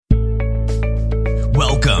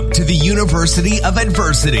Welcome to the University of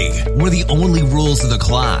Adversity, where the only rules of the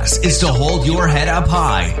class is to hold your head up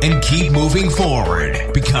high and keep moving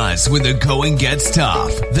forward. Because when the going gets tough,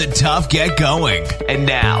 the tough get going. And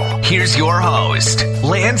now, here's your host,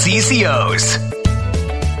 Lance Ecios.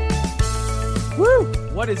 Woo!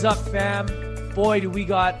 What is up, fam? Boy, do we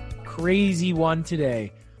got crazy one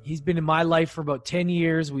today. He's been in my life for about 10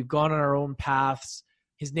 years. We've gone on our own paths.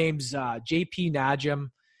 His name's JP Najam.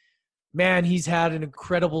 Man, he's had an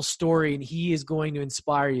incredible story, and he is going to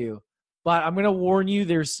inspire you. But I'm going to warn you,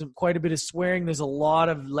 there's quite a bit of swearing. There's a lot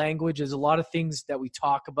of language. There's a lot of things that we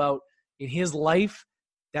talk about in his life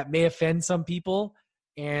that may offend some people.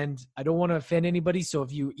 And I don't want to offend anybody. So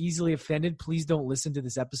if you're easily offended, please don't listen to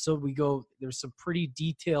this episode. There's some pretty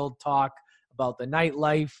detailed talk about the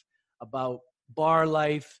nightlife, about bar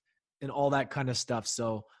life, and all that kind of stuff.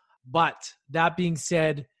 So, but that being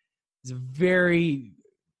said, it's a very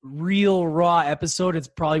real raw episode. It's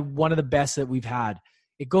probably one of the best that we've had.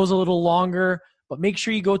 It goes a little longer, but make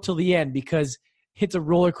sure you go till the end because it's a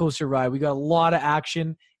roller coaster ride. We got a lot of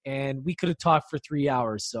action and we could have talked for 3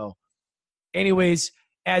 hours. So anyways,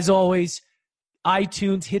 as always,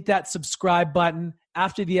 iTunes, hit that subscribe button.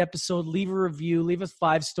 After the episode, leave a review, leave a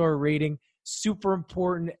 5-star rating. Super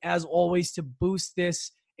important, as always, to boost this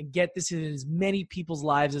and get this in as many people's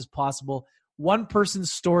lives as possible. One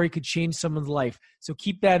person's story could change someone's life. So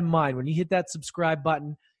keep that in mind. When you hit that subscribe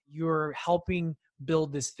button, you're helping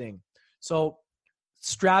build this thing. So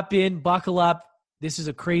strap in, buckle up. This is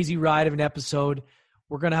a crazy ride of an episode.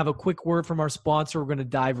 We're going to have a quick word from our sponsor. We're going to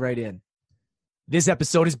dive right in. This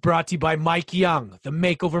episode is brought to you by Mike Young, the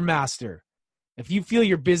Makeover Master. If you feel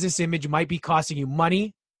your business image might be costing you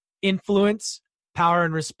money, influence, power,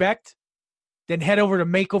 and respect, then head over to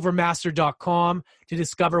makeovermaster.com to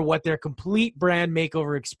discover what their complete brand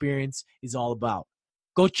makeover experience is all about.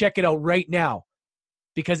 Go check it out right now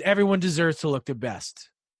because everyone deserves to look their best.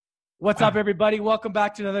 What's up, everybody? Welcome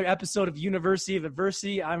back to another episode of University of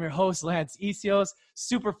Adversity. I'm your host, Lance Ecios.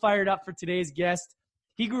 Super fired up for today's guest.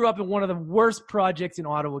 He grew up in one of the worst projects in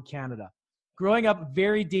Ottawa, Canada. Growing up in a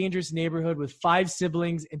very dangerous neighborhood with 5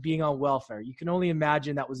 siblings and being on welfare. You can only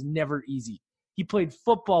imagine that was never easy. He played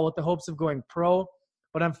football with the hopes of going pro,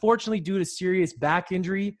 but unfortunately, due to serious back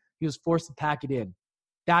injury, he was forced to pack it in.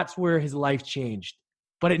 That's where his life changed.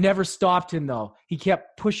 But it never stopped him, though. He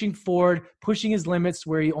kept pushing forward, pushing his limits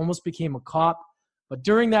where he almost became a cop. But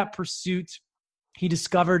during that pursuit, he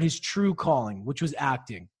discovered his true calling, which was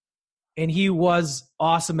acting. And he was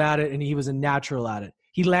awesome at it, and he was a natural at it.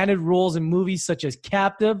 He landed roles in movies such as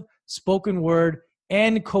Captive, Spoken Word,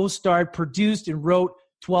 and co-starred, produced, and wrote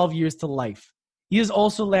 12 Years to Life. He has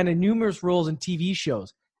also landed numerous roles in TV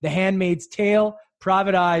shows, The Handmaid's Tale,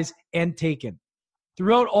 Private Eyes, and Taken.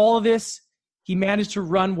 Throughout all of this, he managed to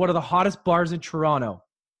run one of the hottest bars in Toronto,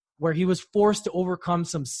 where he was forced to overcome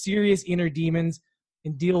some serious inner demons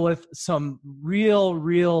and deal with some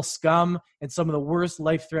real scum and some of the worst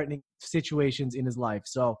life-threatening situations in his life.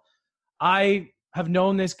 So I have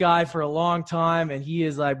known this guy for a long time, and he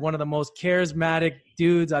is like one of the most charismatic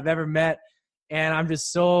dudes I've ever met. And I'm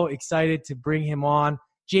just so excited to bring him on.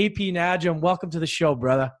 JP Najam, welcome to the show,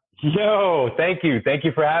 brother. Yo, thank you. Thank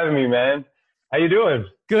you for having me, man. How you doing?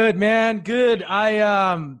 Good, man. Good.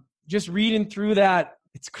 I just reading through that.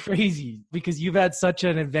 It's crazy because you've had such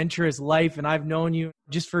an adventurous life, and I've known you.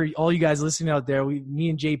 Just for all you guys listening out there, me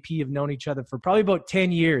and JP have known each other for probably about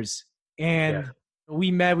 10 years. And we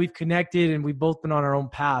met, we've connected, and we've both been on our own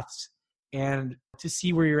paths. And to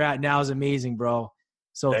see where you're at now is amazing, bro.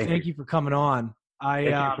 So thank you for coming on. Thank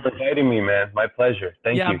you for inviting me, man. My pleasure.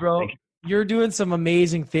 Thank you. Yeah, bro. Thank you. You're doing some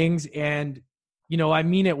amazing things. And, you know, I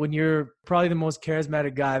mean it when you're probably the most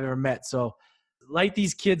charismatic guy I've ever met. So light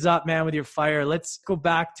these kids up, man, with your fire. Let's go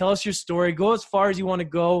back. Tell us your story. Go as far as you want to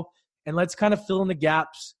go. And let's kind of fill in the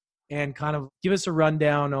gaps and kind of give us a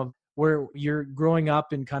rundown of where you're growing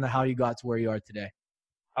up and kind of how you got to where you are today.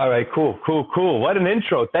 All right, cool. What an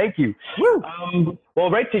intro. Thank you. Well,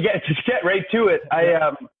 to get right to it,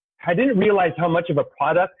 I didn't realize how much of a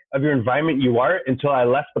product of your environment you are until I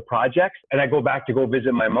left the projects and I go back to go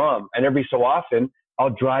visit my mom. And every so often, I'll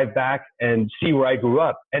drive back and see where I grew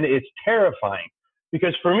up. And it's terrifying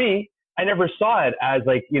because for me, I never saw it as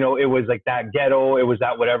like, you know, it was like that ghetto, it was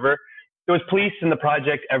that whatever. There was police in the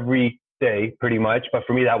project every day, pretty much. But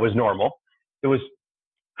for me, that was normal. There was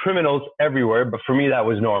criminals everywhere, but for me, that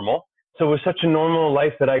was normal. So it was such a normal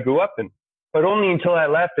life that I grew up in. But only until I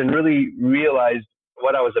left and really realized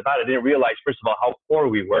what I was about, I didn't realize, first of all, how poor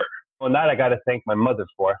we were. And that I got to thank my mother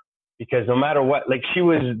for, because no matter what, like she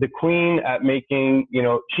was the queen at making, you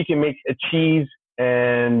know, she can make a cheese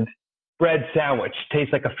and bread sandwich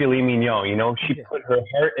tastes like a filet mignon. You know, she put her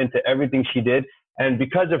heart into everything she did. And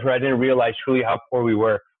because of her, I didn't realize truly how poor we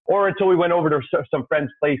were, or until we went over to some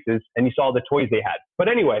friends' places and you saw the toys they had. But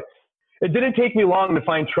anyway, it didn't take me long to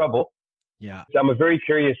find trouble. Yeah. I'm a very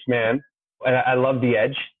curious man, and I love the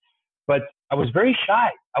edge, but I was very shy.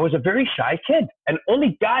 I was a very shy kid, and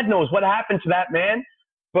only God knows what happened to that man.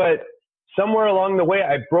 But somewhere along the way,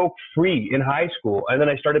 I broke free in high school, and then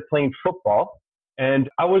I started playing football. And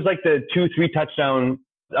I was like the 2-3 touchdown.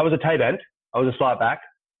 I was a tight end. I was a slot back,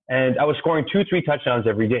 and I was scoring 2-3 touchdowns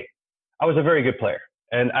every day. I was a very good player.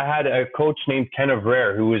 And I had a coach named Ken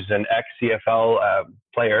Avrere, who was an ex-CFL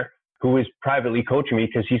player, who was privately coaching me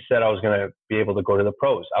because he said I was going to be able to go to the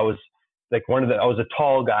pros. I was like I was a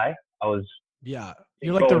tall guy. Yeah.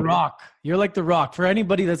 You're like The Rock. You're like The Rock. For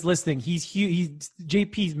anybody that's listening, he's huge.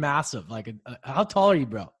 JP's massive. Like, how tall are you,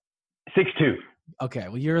 bro? 6'2". Okay.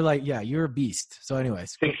 Well, you're a beast. So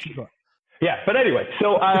anyways. Yeah. But anyway,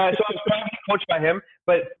 so I was privately coached by him,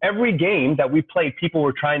 but every game that we played, people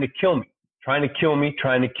were trying to kill me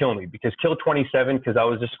because kill 27, because I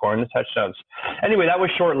was just scoring the touchdowns. Anyway, that was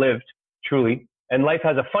short-lived, truly. And life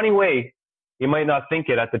has a funny way. You might not think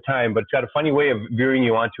it at the time, but it's got a funny way of veering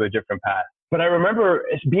you onto a different path. But I remember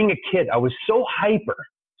as being a kid, I was so hyper.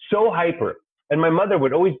 And my mother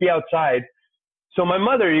would always be outside. So my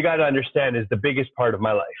mother, you got to understand, is the biggest part of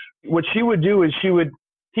my life. What she would do is she would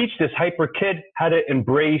teach this hyper kid how to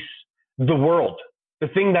embrace the world, the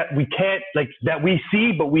thing that we can't, like, that we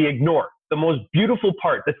see, but we ignore. The most beautiful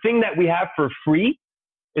part, the thing that we have for free,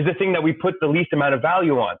 is the thing that we put the least amount of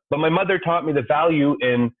value on. But my mother taught me the value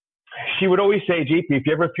in, she would always say, JP, if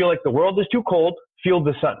you ever feel like the world is too cold, feel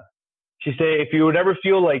the sun. She'd say, if you would ever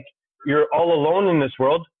feel like you're all alone in this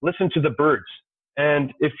world, listen to the birds.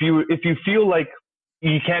 And if you feel like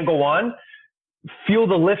you can't go on, feel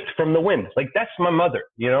the lift from the wind. Like, that's my mother,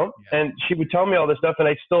 you know? Yeah. And she would tell me all this stuff, and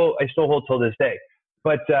I still hold till this day.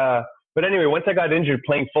 But anyway, once I got injured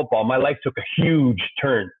playing football, my life took a huge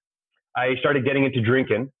turn. I started getting into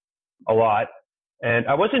drinking a lot, and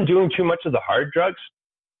I wasn't doing too much of the hard drugs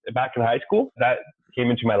back in high school. That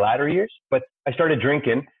came into my latter years, but I started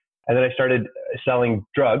drinking, and then I started selling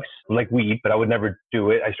drugs like weed, but I would never do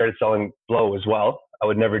it. I started selling blow as well. I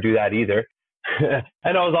would never do that either.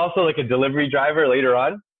 And I was also like a delivery driver later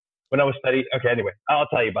on when I was studying. Okay, anyway, I'll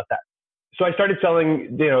tell you about that. So I started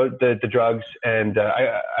selling, the drugs, and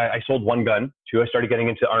I sold one gun too. I started getting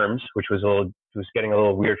into arms, which was getting a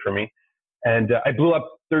little weird for me. And I blew up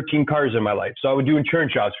 13 cars in my life. So I would do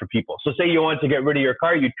insurance jobs for people. So say you wanted to get rid of your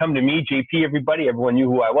car, you'd come to me, JP, everyone knew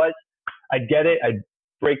who I was. I'd get it. I'd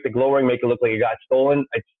break the glow ring, make it look like it got stolen.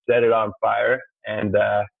 I'd set it on fire. And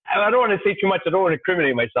I don't want to say too much. I don't want to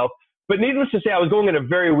incriminate myself. But needless to say, I was going in a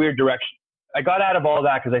very weird direction. I got out of all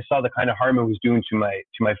that because I saw the kind of harm it was doing to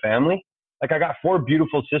my family. Like, I got 4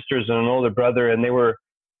 beautiful sisters and an older brother, and they were,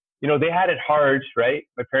 they had it hard, right?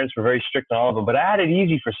 My parents were very strict on all of them, but I had it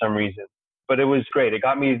easy for some reason. But it was great. It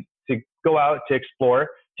got me to go out, to explore,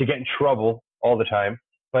 to get in trouble all the time.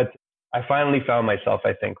 But I finally found myself,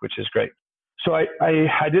 I think, which is great. So I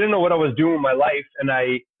didn't know what I was doing with my life, and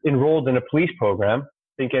I enrolled in a police program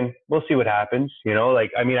thinking, we'll see what happens. I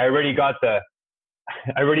already got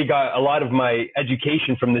a lot of my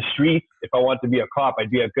education from the streets. If I want to be a cop,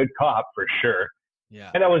 I'd be a good cop for sure.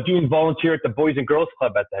 Yeah. And I was doing volunteer at the Boys and Girls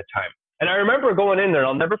Club at that time. And I remember going in there, and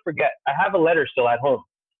I'll never forget, I have a letter still at home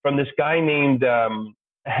from this guy named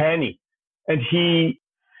Hanny. And he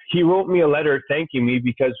wrote me a letter thanking me,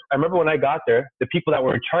 because I remember when I got there, the people that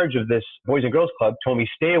were in charge of this Boys and Girls Club told me,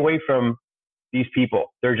 stay away from these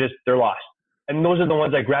people. They're lost. And those are the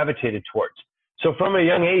ones I gravitated towards. So from a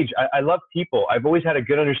young age, I love people. I've always had a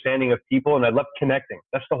good understanding of people, and I love connecting.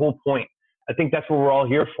 That's the whole point. I think that's what we're all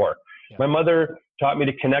here for. Yeah. My mother taught me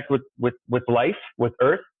to connect with life, with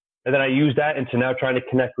earth. And then I use that into now trying to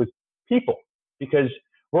connect with people, because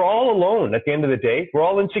we're all alone at the end of the day. We're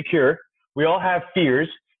all insecure. We all have fears.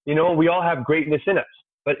 We all have greatness in us,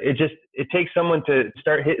 but it takes someone to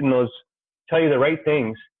start hitting those, tell you the right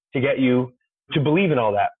things to get you to believe in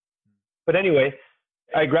all that. But anyway,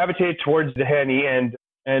 I gravitated towards the Henny, and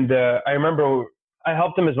I remember I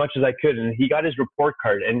helped him as much as I could, and he got his report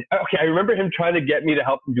card. And okay, I remember him trying to get me to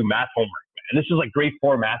help him do math homework. And this is like grade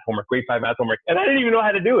 4 math homework, grade 5 math homework. And I didn't even know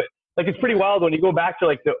how to do it. Like, it's pretty wild when you go back to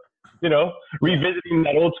revisiting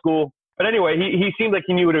that old school. But anyway, he seemed like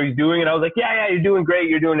he knew what he was doing. And I was like, yeah, you're doing great.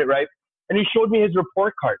 You're doing it right. And he showed me his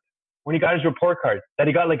report card when he got his report card, that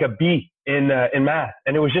he got like a B in math.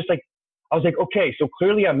 And it was just like, I was like, okay, so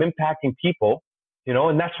clearly I'm impacting people,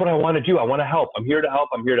 and that's what I want to do. I want to help. I'm here to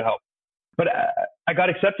help. But I got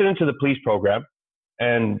accepted into the police program,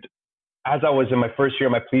 and as I was in my first year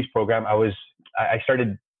of my police program, I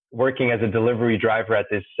started working as a delivery driver at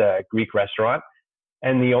this Greek restaurant.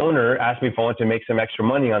 And the owner asked me if I wanted to make some extra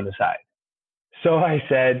money on the side. So I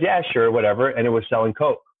said, yeah, sure, whatever. And it was selling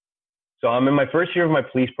Coke. So I'm in my first year of my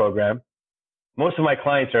police program. Most of my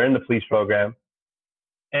clients are in the police program.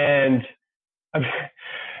 And I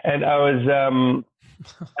was,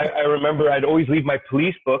 I remember I'd always leave my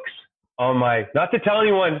police books on my, not to tell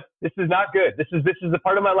anyone, this is not good. This is the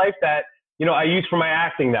part of my life that, I use for my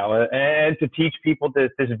acting now and to teach people to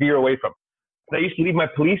veer away from. But I used to leave my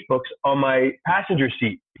police books on my passenger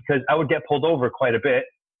seat because I would get pulled over quite a bit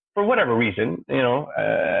for whatever reason,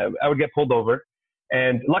 I would get pulled over.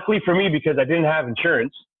 And luckily for me, because I didn't have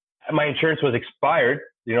insurance, my insurance was expired.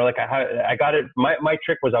 I got it. My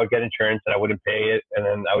trick was I would get insurance and I wouldn't pay it. And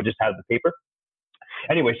then I would just have the paper.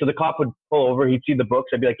 Anyway, so the cop would pull over. He'd see the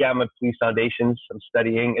books. I'd be like, yeah, I'm at Police Foundations. I'm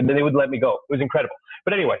studying. And then they would let me go. It was incredible.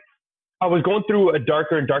 But anyway, I was going through a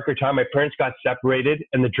darker and darker time. My parents got separated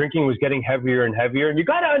and the drinking was getting heavier and heavier. And you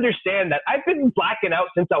got to understand that I've been blacking out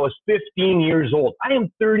since I was 15 years old. I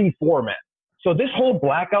am 34, man. So this whole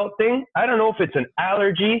blackout thing, I don't know if it's an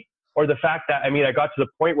allergy or the fact that, I got to the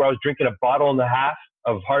point where I was drinking a bottle and a half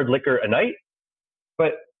of hard liquor a night,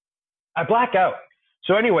 but I black out.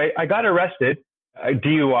 So anyway, I got arrested,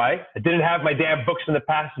 DUI. I didn't have my damn books in the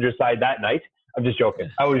passenger side that night. I'm just joking.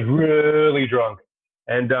 I was really drunk.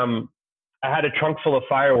 And I had a trunk full of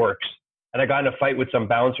fireworks. And I got in a fight with some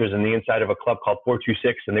bouncers in the inside of a club called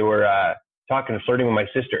 426. And they were talking and flirting with my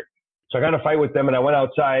sister. So I got in a fight with them and I went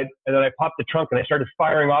outside and then I popped the trunk and I started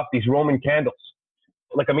firing off these Roman candles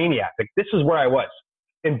like a maniac. Like this is where I was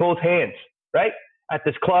in both hands, right? At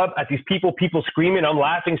this club, at these people screaming, I'm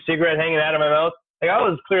laughing, cigarette hanging out of my mouth. Like I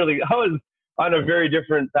was on a very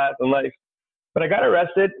different path in life, but I got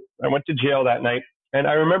arrested. I went to jail that night and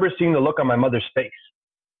I remember seeing the look on my mother's face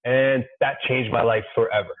and that changed my life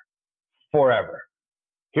forever.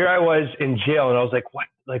 Here I was in jail and I was like, what?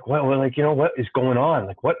 What is going on?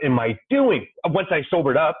 Like, what am I doing? Once I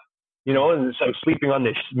sobered up, and so I was sleeping on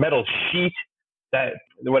this metal sheet that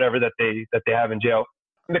they have in jail.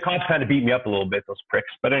 And the cops kind of beat me up a little bit, those pricks.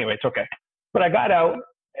 But anyway, it's okay. But I got out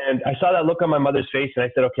and I saw that look on my mother's face and I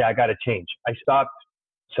said, okay, I got to change. I stopped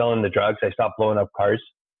selling the drugs. I stopped blowing up cars.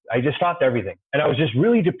 I just stopped everything. And I was just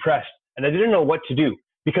really depressed and I didn't know what to do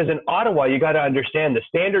because in Ottawa, you got to understand the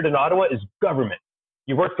standard in Ottawa is government.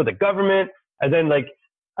 You work for the government. And then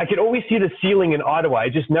I could always see the ceiling in Ottawa. I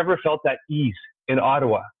just never felt that ease in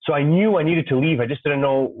Ottawa. So I knew I needed to leave. I just didn't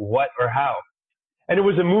know what or how. And it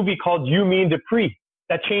was a movie called You Me and Dupree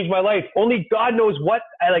that changed my life. Only God knows what.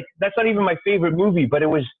 That's not even my favorite movie, but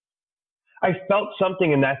I felt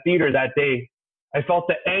something in that theater that day. I felt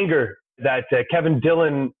the anger that Kevin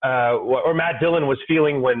Dillon or Matt Dillon was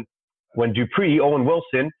feeling when Dupree, Owen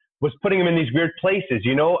Wilson, was putting him in these weird places.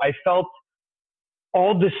 I felt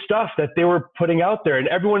all this stuff that they were putting out there and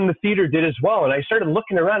everyone in the theater did as well. And I started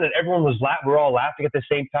looking around and everyone was we're all laughing at the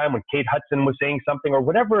same time when Kate Hudson was saying something or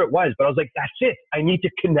whatever it was. But I was like, that's it. I need to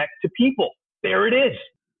connect to people. There it is.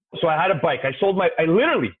 So I had a bike. I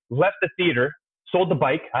literally left the theater, sold the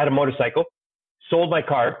bike. I had a motorcycle, sold my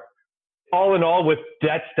car. All in all, with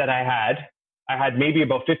debts that I had maybe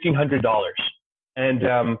about $1,500 and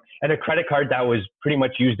a credit card that was pretty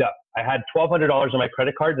much used up. I had $1,200 on my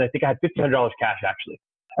credit card and I think I had $1,500 cash actually.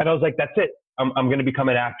 And I was like, that's it. I'm going to become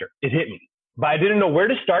an actor. It hit me, but I didn't know where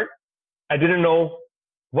to start. I didn't know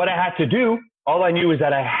what I had to do. All I knew is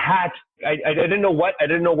that I didn't know what, I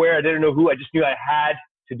didn't know where, I didn't know who. I just knew I had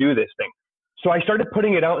to do this thing. So I started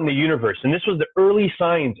putting it out in the universe. And this was the early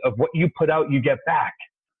signs of what you put out, you get back.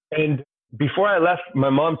 And before I left, my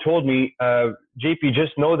mom told me, JP,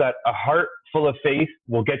 just know that a heart full of faith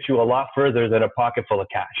will get you a lot further than a pocket full of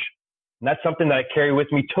cash. And that's something that I carry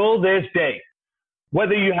with me till this day.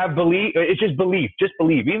 Whether you have belief, it's just believe.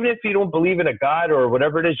 Even if you don't believe in a God or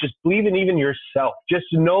whatever it is, just believe in even yourself. Just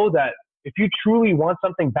know that if you truly want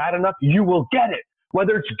something bad enough, you will get it,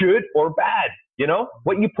 whether it's good or bad.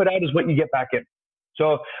 What you put out is what you get back in.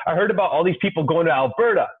 So I heard about all these people going to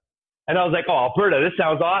Alberta. And I was like, oh, Alberta, this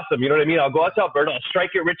sounds awesome. You know what I mean? I'll go out to Alberta. I'll strike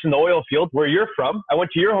it rich in the oil field where you're from. I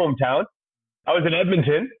went to your hometown. I was in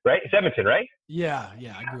Edmonton, right? It's Edmonton, right? Yeah.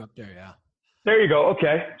 I grew up there, yeah. There you go.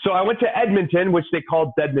 Okay. So I went to Edmonton, which they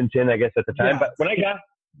called Bedmonton, I guess, at the time. Yeah. But when I got...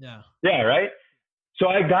 Yeah, right? So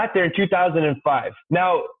I got there in 2005.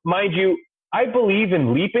 Now, mind you, I believe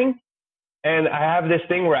in leaping. And I have this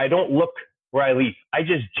thing where I don't look where I leap. I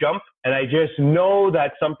just jump and I just know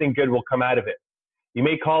that something good will come out of it. You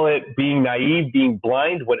may call it being naive, being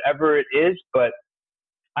blind, whatever it is, but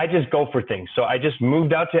I just go for things. So I just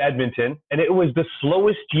moved out to Edmonton and it was the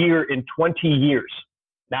slowest year in 20 years.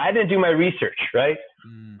 Now, I didn't do my research, right?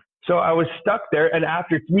 So I was stuck there. And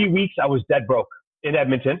after 3 weeks, I was dead broke in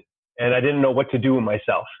Edmonton. And I didn't know what to do with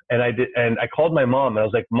myself. And I called my mom and I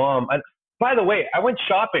was like, Mom, by the way, I went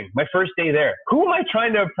shopping my first day there. Who am I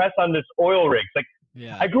trying to impress on this oil rigs? Like,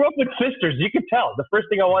 I grew up with sisters. You could tell. The first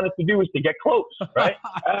thing I wanted to do was to get clothes, right?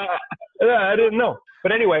 I didn't know.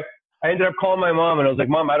 But anyway, I ended up calling my mom and I was like,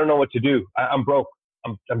 Mom, I don't know what to do. I'm broke.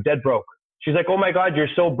 I'm dead broke. She's like, oh my God, you're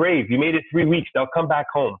so brave. You made it 3 weeks. Now come back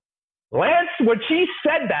home. Lance, when she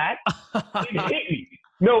said that, it hit me.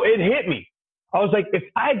 No, it hit me. I was like, if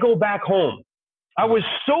I go back home, I was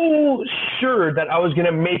so sure that I was going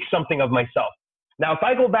to make something of myself. Now, if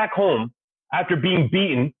I go back home after being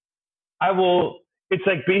beaten, it's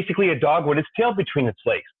like basically a dog with its tail between its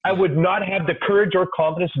legs. I would not have the courage or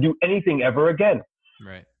confidence to do anything ever again.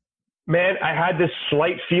 Right. Man, I had this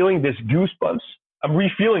slight feeling, this goosebumps. I'm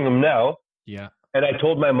re-feeling them now. Yeah. And I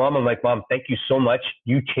told my mom, I'm like, Mom, thank you so much.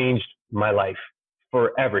 You changed my life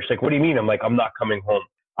forever. She's like, what do you mean? I'm like, I'm not coming home.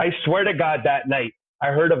 I swear to God, that night, I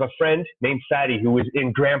heard of a friend named Fatty who was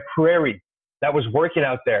in Grand Prairie that was working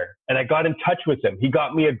out there. And I got in touch with him. He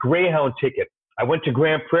got me a Greyhound ticket. I went to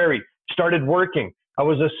Grand Prairie, started working. I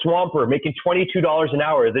was a swamper making $22 an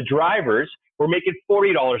hour. The drivers were making $40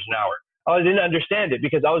 an hour. I didn't understand it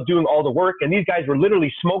because I was doing all the work. And these guys were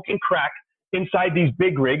literally smoking crack inside these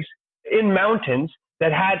big rigs in mountains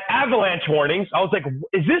that had avalanche warnings. I was like,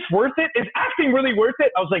 is this worth it? Is acting really worth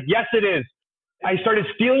it? I was like, yes, it is. I started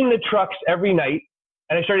stealing the trucks every night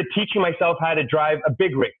and I started teaching myself how to drive a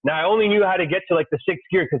big rig. Now, I only knew how to get to like the 6th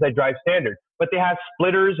gear because I drive standard, but they have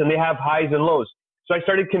splitters and they have highs and lows. So I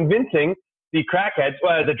started convincing the crackheads,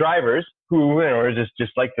 the drivers who are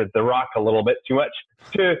just like the rock a little bit too much,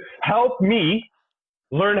 to help me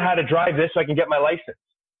learn how to drive this so I can get my license.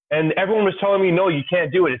 And everyone was telling me, no, you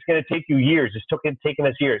can't do it. It's going to take you years. It's taken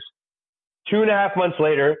us years. 2.5 months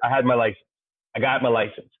later, I had my license. I got my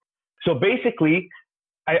license. So basically,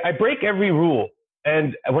 I break every rule.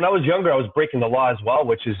 And when I was younger, I was breaking the law as well,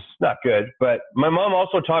 which is not good. But my mom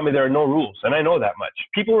also taught me there are no rules. And I know that much.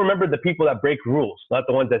 People remember the people that break rules, not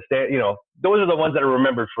the ones that stay, those are the ones that are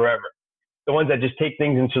remembered forever. The ones that just take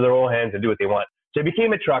things into their own hands and do what they want. So I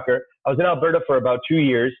became a trucker. I was in Alberta for about 2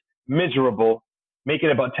 years, miserable, making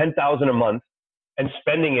about $10,000 a month and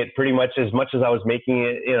spending it pretty much as I was making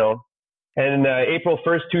it, And April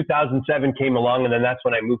 1st, 2007 came along, and then that's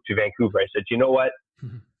when I moved to Vancouver. I said, you know what?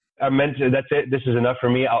 That's it. This is enough for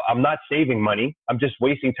me. I'm not saving money. I'm just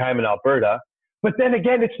wasting time in Alberta. But then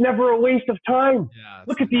again, it's never a waste of time. Yeah,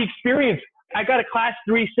 look at the experience. I got a class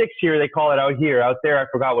 3-6 here. They call it out here. Out there, I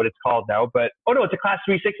forgot what it's called now. But, it's a class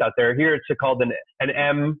 3-6 out there. Here, it's called an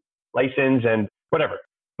M license and whatever.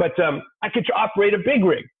 But I could operate a big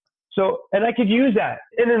rig. And I could use that.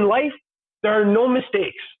 And in life, there are no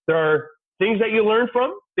mistakes. There are things that you learn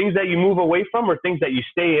from, things that you move away from, or things that you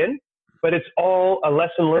stay in. But it's all a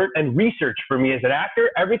lesson learned and research for me as an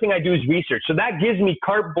actor. Everything I do is research. So that gives me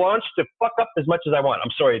carte blanche to fuck up as much as I want.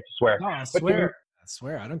 I'm sorry to swear. No, I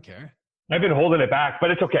swear. I don't care. I've been holding it back,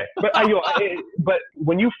 but it's okay. But but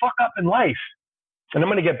when you fuck up in life, and I'm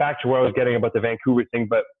going to get back to where I was getting about the Vancouver thing,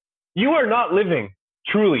 but you are not living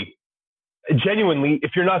truly, genuinely,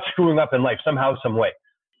 if you're not screwing up in life somehow, some way.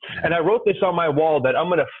 And I wrote this on my wall that I'm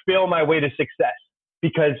going to fail my way to success,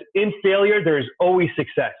 because in failure, there is always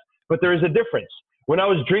success. But there is a difference. When I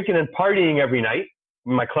was drinking and partying every night,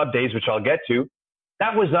 my club days, which I'll get to,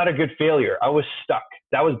 that was not a good failure. I was stuck.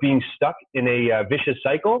 That was being stuck in a vicious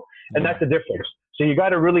cycle. And that's the difference. So you got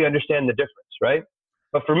to really understand the difference, right?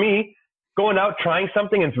 But for me, going out, trying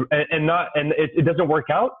something and it doesn't work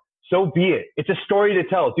out, so be it. It's a story to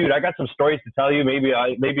tell. Dude, I got some stories to tell you. Maybe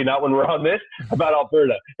not when we're on this, about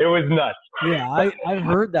Alberta. It was nuts. Yeah, I've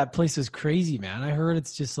heard that place is crazy, man. I heard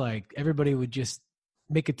it's just like everybody would just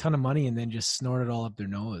make a ton of money and then just snort it all up their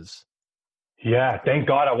nose. Yeah, thank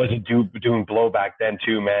God I wasn't doing blow back then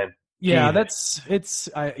too, man. Yeah,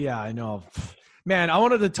 I know. Man, I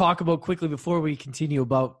wanted to talk about quickly before we continue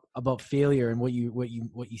about failure and what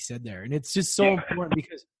you said there. And it's just so important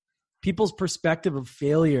because people's perspective of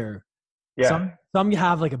failure, some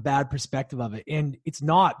have like a bad perspective of it, and it's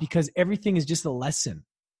not, because everything is just a lesson,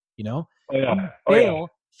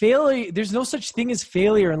 Failure, there's no such thing as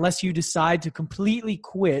failure unless you decide to completely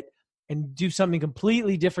quit and do something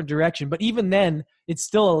completely different direction. But even then, it's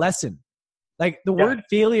still a lesson. Like the word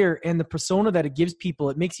failure and the persona that it gives people,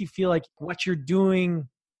 it makes you feel like what you're doing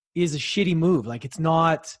is a shitty move. Like it's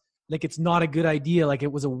not a good idea. Like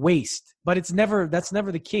it was a waste, but that's never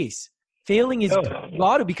the case. Failing is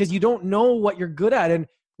because you don't know what you're good at. And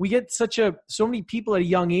we get so many people at a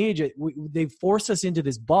young age, they force us into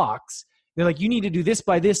this box. They're like, you need to do this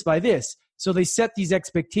by this by this. So they set these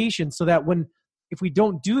expectations so that if we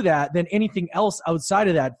don't do that, then anything else outside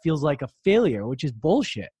of that feels like a failure, which is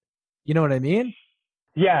bullshit. You know what I mean?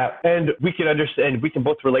 Yeah. And we can understand, we can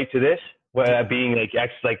both relate to this, being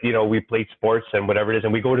we played sports and whatever it is,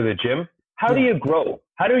 and we go to the gym. How do you grow?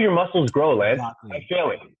 How do your muscles grow, Lance? Exactly. By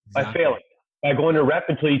failing. By failing. By going to rep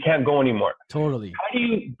until you can't go anymore. Totally.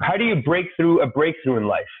 How do you break through a breakthrough in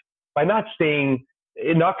life? By not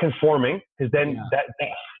conforming, because then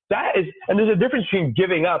that is, and there's a difference between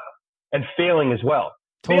giving up and failing as well.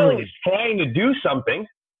 Totally. Failing is trying to do something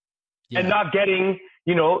and not getting,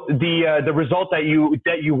 the result that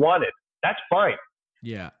you wanted. That's fine.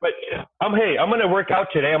 Yeah. But I'm going to work out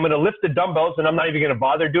today. I'm going to lift the dumbbells and I'm not even going to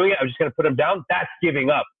bother doing it. I'm just going to put them down. That's giving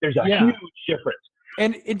up. There's a huge difference.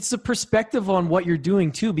 And it's a perspective on what you're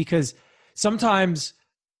doing too, because sometimes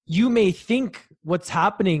you may think what's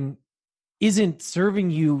happening isn't serving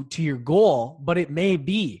you to your goal, but it may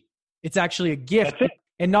be. It's actually a gift. That's it.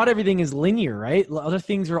 And not everything is linear, right? Other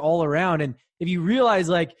things are all around. And if you realize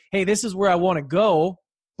like, hey, this is where I want to go,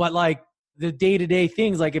 but like the day-to-day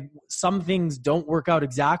things, like if some things don't work out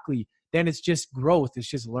exactly, then it's just growth. It's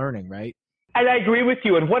just learning, right? And I agree with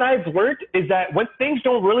you. And what I've learned is that when things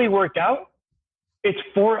don't really work out, it's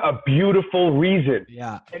for a beautiful reason.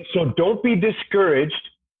 Yeah. And so don't be discouraged.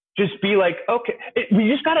 Just be like, okay, we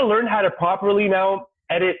just got to learn how to properly now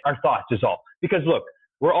edit our thoughts is all. Because look,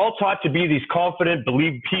 we're all taught to be these confident,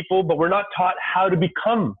 believe people, but we're not taught how to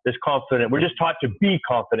become this confident. We're just taught to be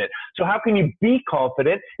confident. So how can you be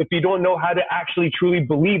confident if you don't know how to actually truly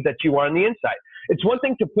believe that you are on the inside? It's one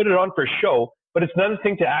thing to put it on for show, but it's another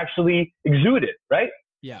thing to actually exude it, right?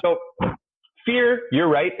 Yeah. So fear, you're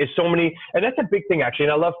right, is so many, and that's a big thing actually,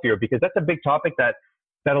 and I love fear because that's a big topic that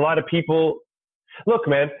a lot of people, look,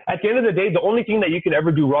 man, at the end of the day, the only thing that you can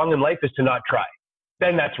ever do wrong in life is to not try.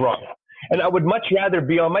 Then that's wrong. And I would much rather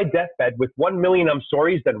be on my deathbed with 1 million I'm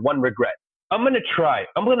sorry's than one regret. I'm going to try.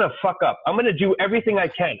 I'm going to fuck up. I'm going to do everything I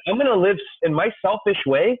can. I'm going to live in my selfish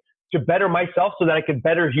way to better myself so that I can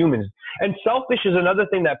better humans. And selfish is another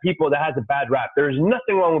thing that has a bad rap. There is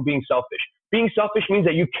nothing wrong with being selfish. Being selfish means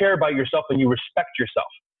that you care about yourself and you respect yourself.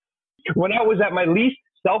 When I was at my least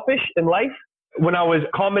selfish in life, when I was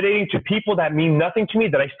accommodating to people that mean nothing to me,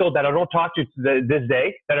 that I don't talk to this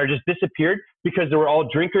day, that are just disappeared because they were all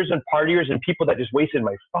drinkers and partiers and people that just wasted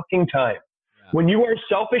my fucking time. Yeah. When you are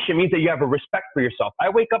selfish, it means that you have a respect for yourself. I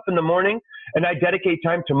wake up in the morning and I dedicate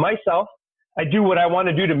time to myself. I do what I want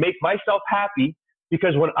to do to make myself happy,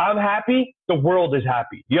 because when I'm happy, the world is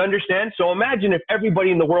happy. You understand? So imagine if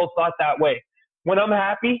everybody in the world thought that way. When I'm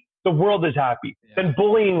happy, the world is happy. Yeah. Then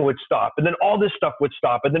bullying would stop, and then all this stuff would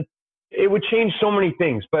stop, and then it would change so many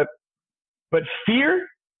things. But fear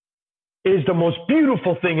is the most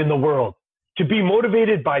beautiful thing in the world. To be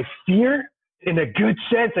motivated by fear in a good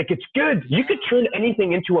sense, like it's good. You could turn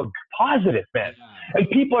anything into a positive, man. And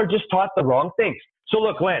people are just taught the wrong things. So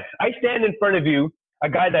look, Lance, I stand in front of you, a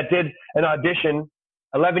guy that did an audition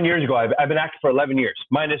 11 years ago. I've been acting for 11 years,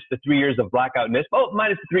 minus the 3 years of blackoutness. Oh,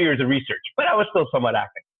 minus the 3 years of research. But I was still somewhat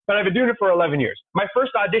acting. But I've been doing it for 11 years. My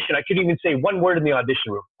first audition, I couldn't even say one word in the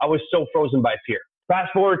audition room. I was so frozen by fear.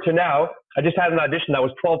 Fast forward to now, I just had an audition that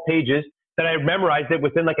was 12 pages, that I memorized it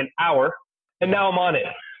within like an hour, and now I'm on it.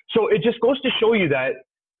 So it just goes to show you that,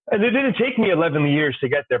 and it didn't take me 11 years to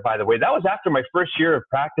get there, by the way. That was after my first year of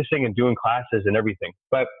practicing and doing classes and everything.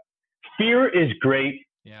 But fear is great.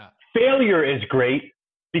 Yeah. Failure is great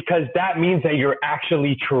because that means that you're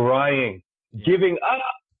actually trying. Yeah. Giving up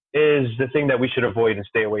is the thing that we should avoid and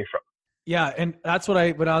stay away from. Yeah. And that's when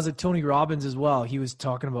I was at Tony Robbins as well, he was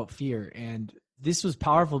talking about fear. And this was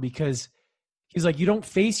powerful because he's like, you don't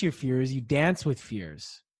face your fears, you dance with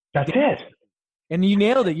fears. That's it. And you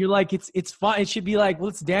nailed it. You're like, it's fun. It should be like,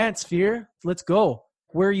 let's dance, fear. Let's go.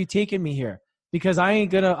 Where are you taking me here? Because I'm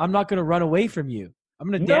not going to run away from you. I'm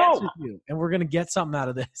going to dance with you and we're going to get something out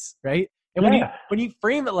of this. Right. And when you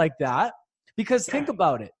frame it like that, because think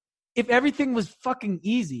about it. If everything was fucking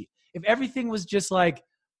easy, if everything was just like,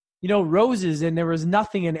 roses and there was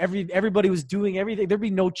nothing and everybody was doing everything, there'd be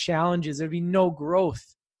no challenges. There'd be no growth.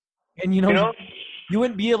 And, you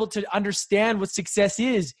wouldn't be able to understand what success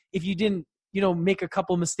is if you didn't, make a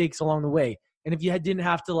couple mistakes along the way. And if you didn't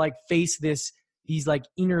have to like face these like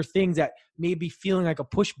inner things that may be feeling like a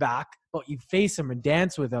pushback, but you face them and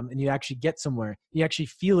dance with them and you actually get somewhere. You actually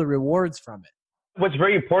feel the rewards from it. What's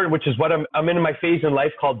very important, which is what I'm in my phase in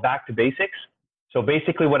life called back to basics. So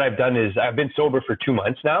basically what I've done is I've been sober for 2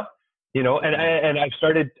 months now, and I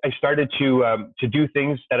started to do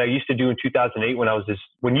things that I used to do in 2008 when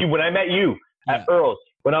I met you at Earl's,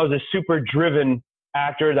 when I was a super driven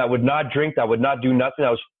actor that would not drink, that would not do nothing.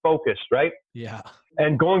 I was focused, right? Yeah.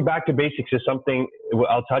 And going back to basics is something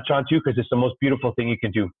I'll touch on too, because it's the most beautiful thing you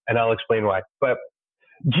can do. And I'll explain why. But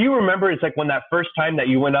do you remember, it's like when that first time that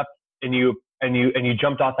you went up and you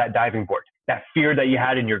jumped off that diving board, that fear that you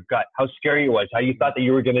had in your gut, how scary it was, how you thought that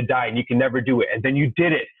you were going to die and you can never do it. And then you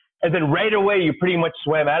did it. And then right away, you pretty much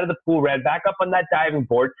swam out of the pool, ran back up on that diving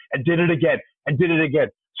board and did it again and did it again.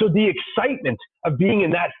 So the excitement of being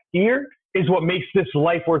in that fear is what makes this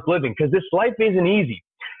life worth living, because this life isn't easy.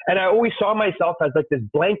 And I always saw myself as like this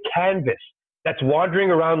blank canvas that's wandering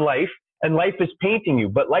around life, and life is painting you.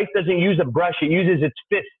 But life doesn't use a brush. It uses its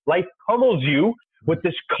fist. Life pummels you with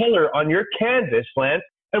this color on your canvas, Lance.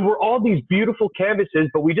 And we're all these beautiful canvases,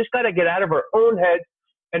 but we just got to get out of our own heads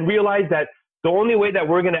and realize that the only way that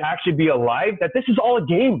we're going to actually be alive, that this is all a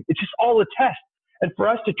game. It's just all a test. And for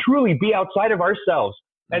us to truly be outside of ourselves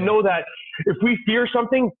and know that if we fear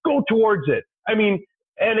something, go towards it. I mean,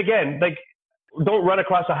 and again, like, don't run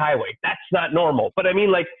across a highway. That's not normal. But I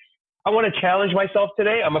mean, like, I want to challenge myself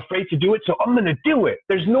today. I'm afraid to do it, so I'm going to do it.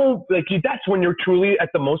 There's no, like, that's when you're truly at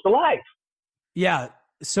the most alive. Yeah.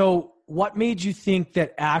 So what made you think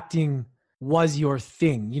that acting was your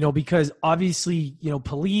thing? You know, because obviously, you know,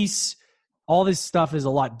 police, all this stuff is a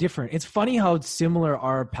lot different. It's funny how similar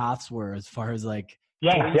our paths were as far as like,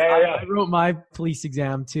 I wrote my police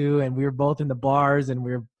exam too, and we were both in the bars and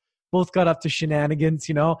we were both got up to shenanigans,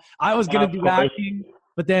 you know. I was going to do acting,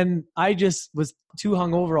 but then I just was too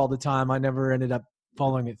hungover all the time. I never ended up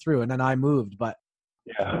following it through, and then I moved. But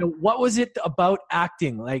you know, what was it about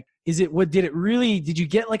acting? Like, did you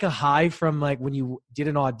get like a high from like when you did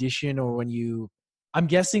an audition, or when you, I'm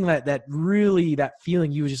guessing that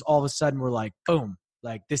feeling, you just all of a sudden were like, boom,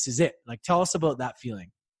 like this is it. Like, tell us about that feeling.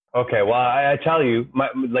 Okay. Well, I tell you,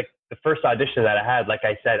 like the first audition that I had, like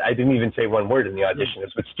I said, I didn't even say one word in the audition. It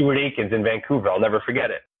was with Stuart Aikens in Vancouver. I'll never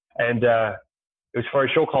forget it. And it was for a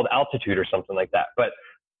show called Altitude or something like that. But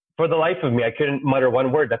for the life of me, I couldn't mutter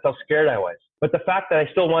one word. That's how scared I was. But the fact that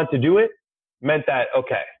I still wanted to do it meant that,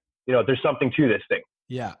 okay, you know, there's something to this thing.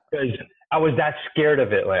 Yeah. Because I was that scared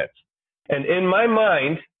of it, Lance. And in my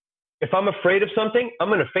mind, if I'm afraid of something, I'm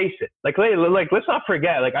going to face it. Like, let's not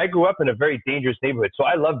forget, like, I grew up in a very dangerous neighborhood. So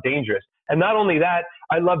I love dangerous. And not only that,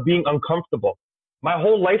 I love being uncomfortable. My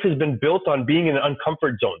whole life has been built on being in an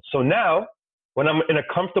uncomfort zone. So now when I'm in a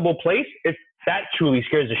comfortable place, that truly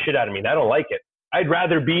scares the shit out of me. And I don't like it. I'd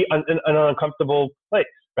rather be in an uncomfortable place,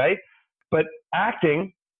 right? But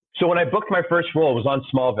acting, so when I booked my first role, it was on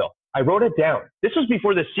Smallville. I wrote it down. This was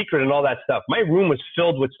before The Secret and all that stuff. My room was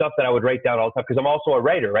filled with stuff that I would write down all the time, because I'm also a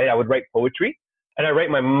writer, right? I would write poetry, and I write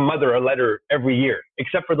my mother a letter every year,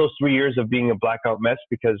 except for those 3 years of being a blackout mess,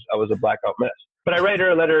 because I was a blackout mess. But I write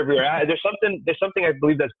her a letter every year. There's something I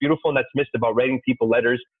believe that's beautiful and that's missed about writing people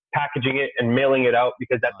letters, packaging it, and mailing it out,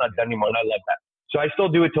 because that's not done anymore, and I love that. So I still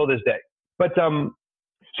do it till this day. But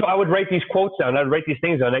so I would write these quotes down. I'd write these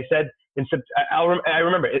things down. I said, I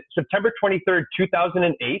remember it's September 23rd,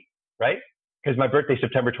 2008, right? Because my birthday's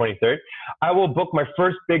September 23rd. I will book my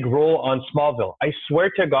first big role on Smallville. I swear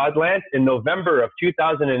to God, Lance, in November of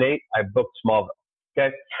 2008, I booked Smallville.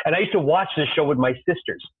 Okay. And I used to watch this show with my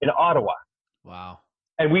sisters in Ottawa. Wow.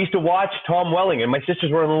 And we used to watch Tom Welling, and my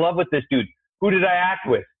sisters were in love with this dude. Who did I act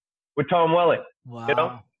with? With Tom Welling. Wow. You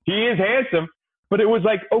know, he is handsome. But it was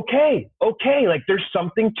like, okay, like there's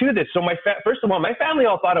something to this. So first of all, my family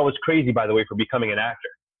all thought I was crazy, by the way, for becoming an actor.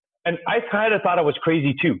 And I kind of thought I was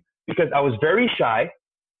crazy too, because I was very shy.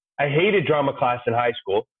 I hated drama class in high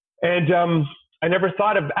school. And I never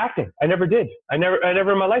thought of acting. I never did. I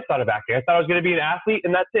never in my life thought of acting. I thought I was going to be an athlete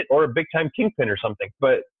and that's it, or a big time kingpin or something.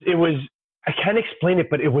 But it was, I can't explain it,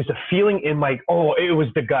 but it was a feeling in my, it was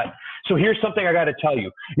the gut. So here's something I got to tell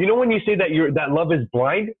you. You know, when you say that that love is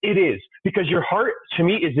blind, it is, because your heart to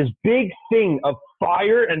me is this big thing of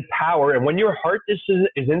fire and power. And when your heart is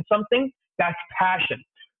in something, that's passion.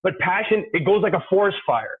 But passion, it goes like a forest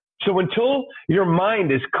fire. So until your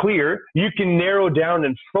mind is clear, you can narrow down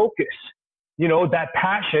and focus, you know, that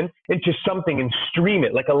passion into something and stream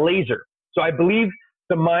it like a laser. So I believe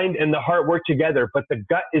the mind and the heart work together, but the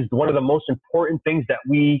gut is one of the most important things that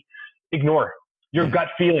we ignore. Your gut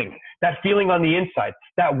feeling, that feeling on the inside,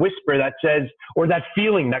 that whisper that says, or that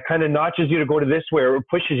feeling that kind of notches you to go to this way, or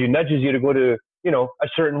pushes you, nudges you to go to, you know, a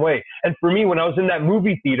certain way. And for me, when I was in that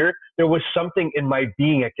movie theater, there was something in my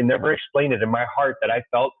being, I can never explain it, in my heart, that I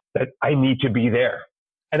felt that I need to be there.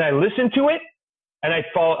 And I listened to it and I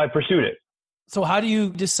pursued it. So how do you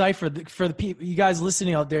decipher for the people, you guys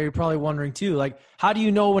listening out there, you're probably wondering too, like, how do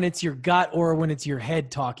you know when it's your gut or when it's your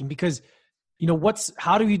head talking? Because, you know,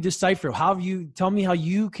 how do you decipher? Tell me how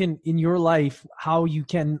you can, in your life, how you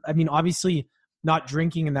can, I mean, obviously not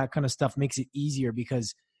drinking and that kind of stuff makes it easier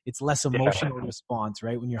because it's less emotional response,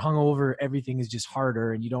 right? When you're hungover, everything is just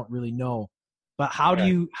harder and you don't really know. But how do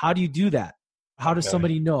you do that? How does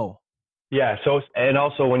somebody know? Yeah. So, and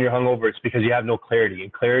also when you're hungover, it's because you have no clarity.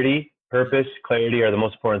 And clarity, purpose, clarity are the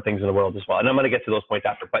most important things in the world as well. And I'm going to get to those points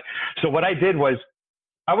after. But so what I did was,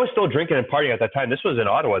 I was still drinking and partying at that time. This was in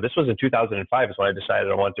Ottawa. This was in 2005 is when I decided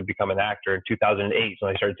I wanted to become an actor. In 2008 is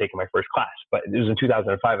when I started taking my first class. But it was in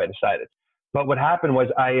 2005 I decided. But what happened was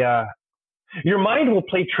your mind will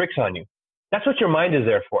play tricks on you. That's what your mind is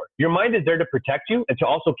there for. Your mind is there to protect you and to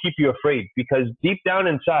also keep you afraid, because deep down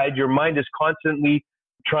inside, your mind is constantly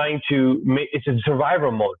trying to make, it's in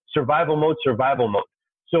survival mode. So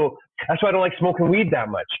that's why I don't like smoking weed that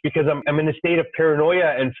much, because I'm in a state of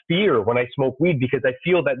paranoia and fear when I smoke weed, because I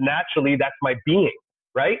feel that naturally that's my being,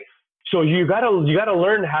 right? So you gotta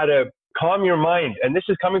learn how to calm your mind. And this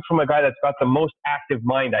is coming from a guy that's got the most active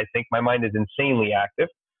mind. I think my mind is insanely active.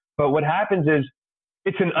 But what happens is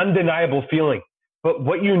it's an undeniable feeling. But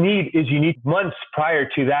what you need months prior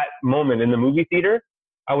to that moment in the movie theater,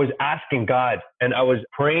 I was asking God and I was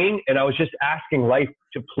praying and I was just asking life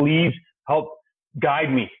to please help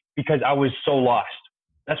guide me, because I was so lost.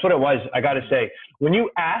 That's what it was. I got to say, when you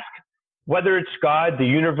ask, whether it's God, the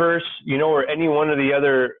universe, or any one of the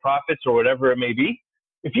other prophets or whatever it may be,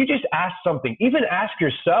 if you just ask something, even ask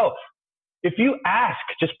yourself, if you ask,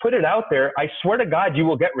 just put it out there. I swear to God, you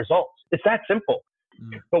will get results. It's that simple.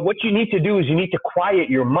 But what you need to do is you need to quiet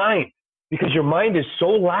your mind, because your mind is so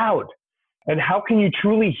loud. And how can you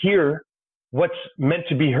truly hear what's meant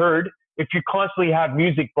to be heard if you constantly have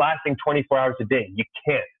music blasting 24 hours a day? You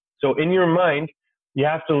can't. So in your mind, you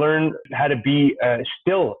have to learn how to be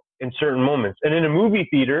still in certain moments. And in a movie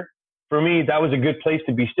theater, for me, that was a good place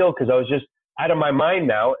to be still, because I was just out of my mind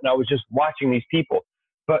now and I was just watching these people.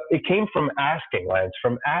 But it came from asking, Lance,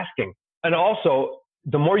 from asking. And also,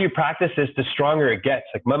 the more you practice this, the stronger it gets.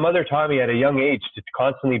 Like my mother taught me at a young age to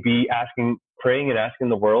constantly be asking, praying and asking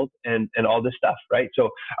the world and all this stuff, right? So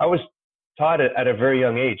I was taught it at a very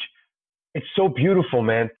young age. It's so beautiful,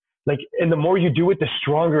 man. Like, and the more you do it, the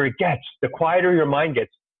stronger it gets, the quieter your mind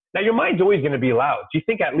gets. Now, your mind's always going to be loud. Do you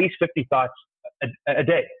think at least 50 thoughts a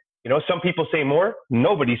day? Some people say more.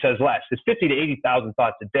 Nobody says less. It's 50 to 80,000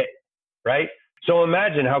 thoughts a day, right? So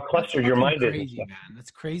imagine how clustered your mind is. Crazy, man.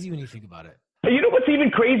 That's crazy when you think about it. You know what's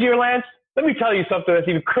even crazier, Lance? Let me tell you something that's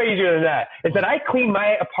even crazier than that. Is that I clean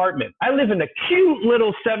my apartment. I live in a cute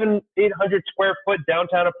little 700-800 square foot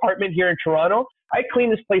downtown apartment here in Toronto. I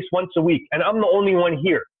clean this place once a week, and I'm the only one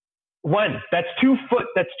here. That's 2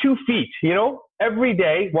 feet, every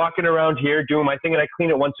day walking around here doing my thing, and I clean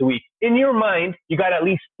it once a week. In your mind, you got at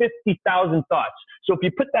least 50,000 thoughts. So if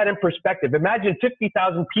you put that in perspective, imagine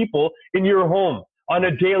 50,000 people in your home on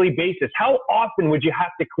a daily basis. How often would you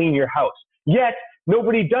have to clean your house? Yet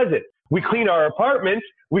nobody does it. We clean our apartments,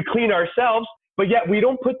 we clean ourselves, but yet we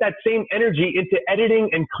don't put that same energy into editing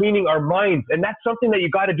and cleaning our minds. And that's something that you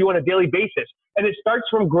got to do on a daily basis. And it starts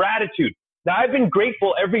from gratitude. Now, I've been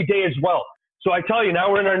grateful every day as well. So I tell you,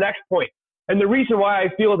 now we're in our next point. And the reason why I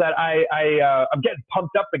feel that I'm getting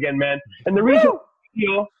pumped up again, man. And the reason,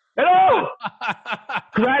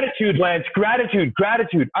 gratitude, Lance, gratitude.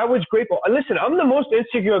 I was grateful. Listen, I'm the most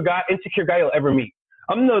insecure guy you'll ever meet.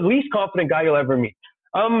 I'm the least confident guy you'll ever meet.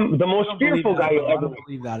 I'm the most fearful guy you'll ever meet. I don't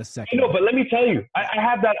believe that a second. But let me tell you, I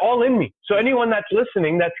have that all in me. So anyone that's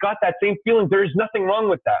listening that's got that same feeling, there is nothing wrong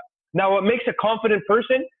with that. Now, what makes a confident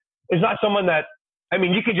person is not someone that,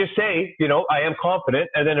 you could just say, I am confident,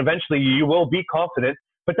 and then eventually you will be confident,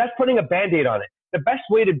 but that's putting a Band-Aid on it. The best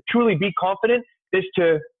way to truly be confident is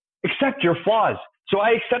to accept your flaws. So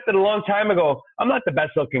I accepted a long time ago, I'm not the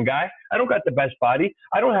best looking guy. I don't got the best body.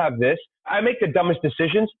 I don't have this. I make the dumbest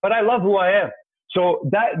decisions, but I love who I am. So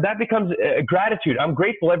that becomes gratitude. I'm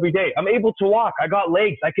grateful every day. I'm able to walk. I got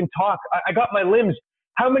legs. I can talk. I got my limbs.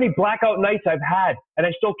 How many blackout nights I've had, and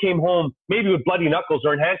I still came home, maybe with bloody knuckles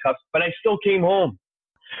or in handcuffs, but I still came home.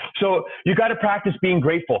 So you got to practice being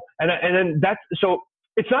grateful. And then so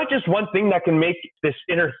it's not just one thing that can make this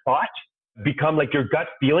inner thought become like your gut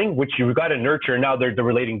feeling, which you've got to nurture. Now they're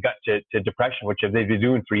relating gut to depression, which they've been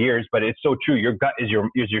doing for years, but it's so true. Your gut is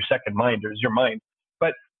your second mind, or is your mind.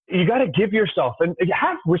 But you got to give yourself and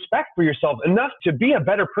have respect for yourself enough to be a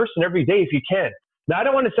better person every day if you can. Now, I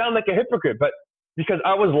don't want to sound like a hypocrite, but because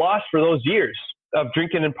I was lost for those years of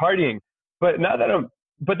drinking and partying, but that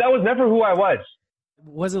was never who I was.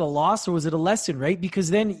 Was it a loss or was it a lesson, right? Because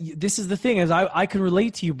then this is the thing, is I can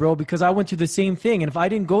relate to you, bro, because I went through the same thing. And if I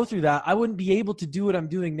didn't go through that, I wouldn't be able to do what I'm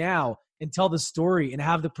doing now and tell the story and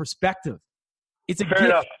have the perspective. It's a Fair gift.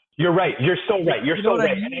 enough. You're right. You're so right. You're so right.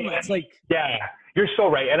 I mean? It's like, yeah. You're so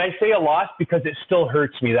right. And I say a loss because it still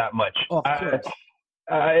hurts me that much. Oh, of course.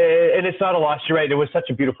 And it's not a loss. You're right. It was such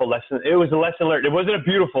a beautiful lesson. It was a lesson learned. It wasn't a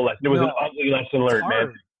beautiful lesson. It was an ugly lesson learned,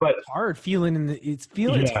 man. But it's hard feeling it's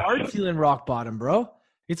hard feeling rock bottom, bro.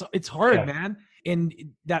 It's hard, man. And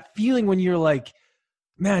that feeling when you're like,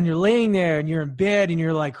 man, you're laying there and you're in bed and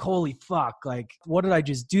you're like, holy fuck, like, what did I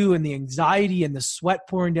just do? And the anxiety and the sweat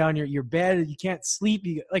pouring down your bed, you can't sleep.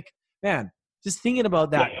 Man, just thinking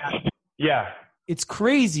about that. Yeah. It's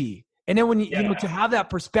crazy. And then when you know, to have that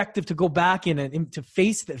perspective to go back in and to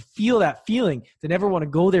face that, feel that feeling, to never want to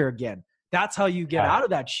go there again. That's how you get out of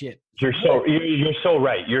that shit. You're so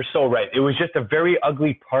right. You're so right. It was just a very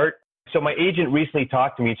ugly part. So my agent recently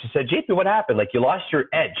talked to me and she said, JP, what happened? Like, you lost your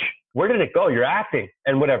edge. Where did it go? You're acting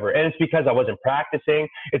and whatever. And it's because I wasn't practicing.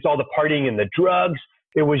 It's all the partying and the drugs.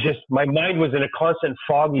 It was just, my mind was in a constant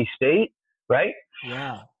foggy state, right?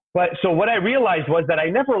 Yeah. But so what I realized was that I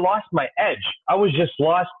never lost my edge. I was just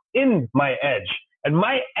lost in my edge. And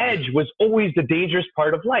my edge was always the dangerous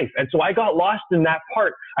part of life. And so I got lost in that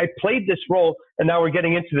part. I played this role, and now we're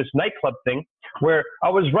getting into this nightclub thing where I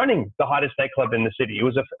was running the hottest nightclub in the city.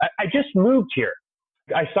 I just moved here.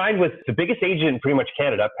 I signed with the biggest agent in pretty much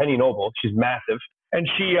Canada, Penny Noble. She's massive. And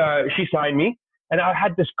she signed me. And I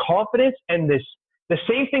had this confidence and the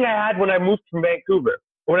same thing I had when I moved to Vancouver.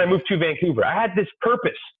 I had this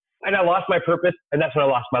purpose. And I lost my purpose, and that's when I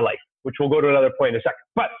lost my life, which we'll go to another point in a second.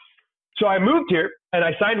 But so I moved here, and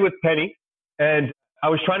I signed with Penny, and I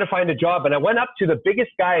was trying to find a job, and I went up to the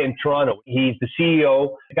biggest guy in Toronto. He's the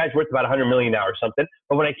CEO. The guy's worth about $100 million now or something.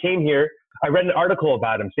 But when I came here, I read an article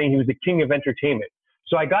about him saying he was the king of entertainment.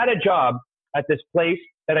 So I got a job at this place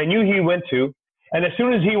that I knew he went to, and as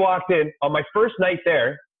soon as he walked in, on my first night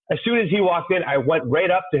there, I went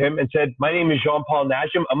right up to him and said, my name is Jean-Paul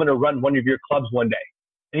Najim. I'm going to run one of your clubs one day.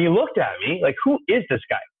 And he looked at me like, who is this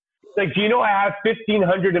guy? He's like, do you know I have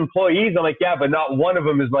 1,500 employees? I'm like, yeah, but not one of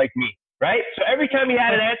them is like me, right? So every time he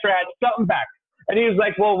had an answer, I had something back. And he was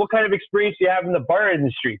like, well, what kind of experience do you have in the bar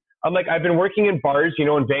industry? I'm like, I've been working in bars, in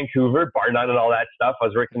Vancouver, Bar None and all that stuff. I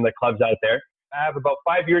was working in the clubs out there. I have about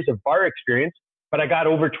 5 years of bar experience, but I got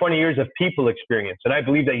over 20 years of people experience. And I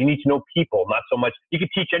believe that you need to know people, not so much. You can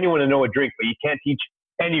teach anyone to know a drink, but you can't teach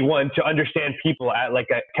anyone to understand people at like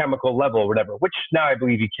a chemical level or whatever, which now I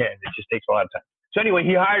believe you can. It just takes a lot of time. So anyway,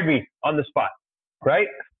 he hired me on the spot, right?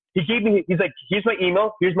 He's like, here's my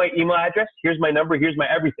email address, here's my number, here's my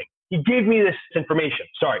everything. He gave me this information.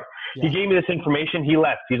 He gave me this information. He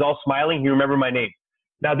left. He's all smiling. He remembered my name.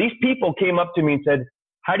 Now these people came up to me and said,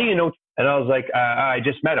 how do you know? And I was like, I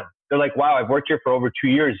just met him. They're like, wow, I've worked here for over 2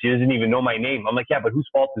 years. He doesn't even know my name. I'm like, yeah, but whose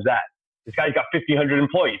fault is that? This guy's got 1,500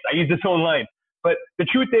 employees. I use this own line. But the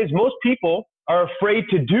truth is, most people are afraid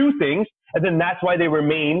to do things, and then that's why they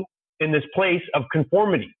remain in this place of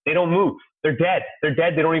conformity. They don't move. They're dead. They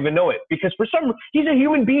don't even know it. Because he's a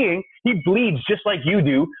human being. He bleeds just like you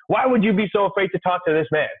do. Why would you be so afraid to talk to this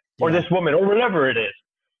man or this woman or whatever it is?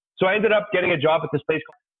 So I ended up getting a job at this place.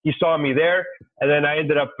 He saw me there, and then I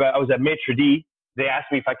ended up, I was at Maitre D'. They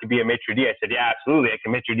asked me if I could be a Maitre D'. I said, yeah, absolutely. I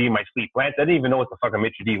can Maitre D' in my sleep. Lance, I didn't even know what the fuck a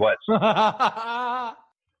Maitre D' was.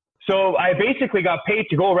 So I basically got paid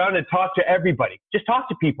to go around and talk to everybody. Just talk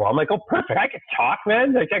to people. I'm like, oh, perfect. I can talk,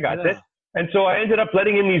 man. Like, I got this. And so I ended up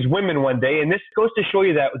letting in these women one day. And this goes to show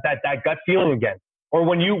you that gut feeling again. Or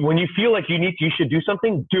when you feel like you should do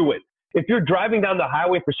something, do it. If you're driving down the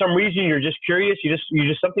highway, for some reason, you're just curious.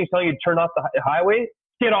 Something's telling you to turn off the highway,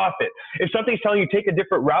 get off it. If something's telling you to take a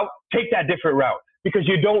different route, take that different route because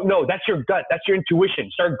you don't know. That's your gut. That's your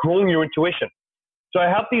intuition. Start growing your intuition. So I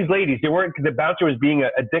helped these ladies. The bouncer was being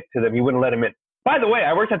a dick to them. He wouldn't let them in. By the way,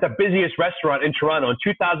 I worked at the busiest restaurant in Toronto in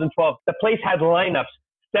 2012. The place had lineups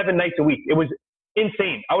 7 nights a week. It was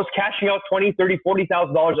insane. I was cashing out $20,000, $30,000,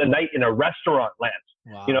 $40,000 a night in a restaurant, Lance.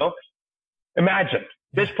 Wow. Imagine.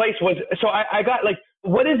 This place was, so I got like,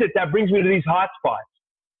 what is it that brings me to these hot spots?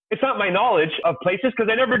 It's not my knowledge of places because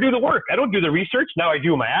I never do the work. I don't do the research. Now I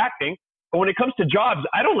do my acting. But when it comes to jobs,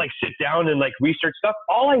 I don't like sit down and like research stuff.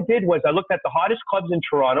 All I did was I looked at the hottest clubs in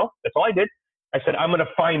Toronto. That's all I did. I said, I'm going to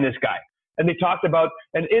find this guy. And they talked about,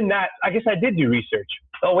 and in that, I guess I did do research.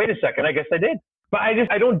 Oh, wait a second. I guess I did. But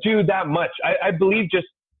I don't do that much. I believe just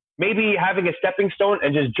maybe having a stepping stone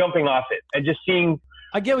and just jumping off it and just seeing.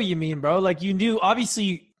 I get what you mean, bro. Like you knew,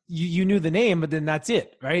 obviously you knew the name, but then that's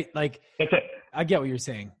it, right? Like that's it. I get what you're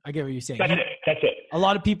saying. That's it. A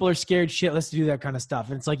lot of people are scared shit. Let's do that kind of stuff.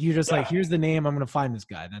 And it's like, you're just like, here's the name. I'm going to find this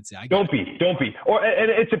guy. That's it. Don't be.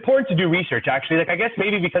 And it's important to do research, actually. Like, I guess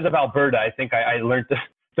maybe because of Alberta, I think I learned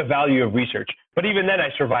the value of research. But even then I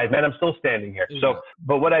survived, man. I'm still standing here. Yeah. So,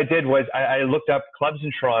 but what I did was I looked up clubs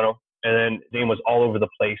in Toronto And then his name was all over the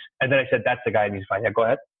place. And then I said, that's the guy I need to find. Yeah, go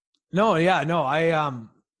ahead. No, yeah, no,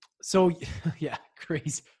 so yeah,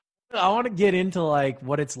 crazy. I want to get into like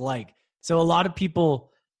what it's like. So a lot of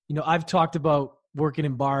people, I've talked about working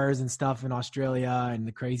in bars and stuff in Australia and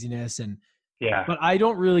the craziness but I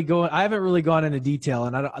haven't really gone into detail,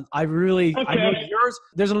 and I know yours.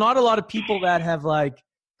 There's not a lot of people that have like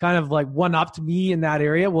kind of like one-upped me in that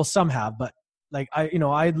area. Well, some have, but like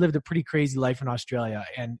I lived a pretty crazy life in Australia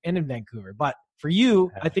and in Vancouver. But for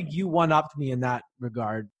you, I think you one-upped me in that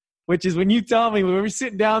regard, which is when you tell me, when we were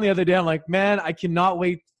sitting down the other day, I'm like, man, I cannot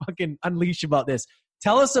wait to fucking unleash about this.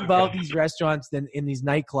 Tell us about these restaurants in these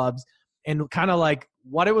nightclubs and kind of like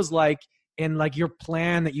what it was like and like your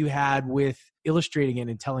plan that you had with illustrating it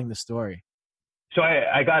and telling the story. So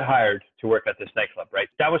I got hired to work at this nightclub, right?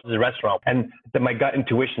 That was the restaurant. And my gut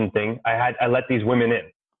intuition thing, I let these women in.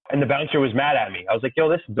 And the bouncer was mad at me. I was like,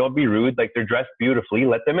 yo, don't be rude. Like, they're dressed beautifully.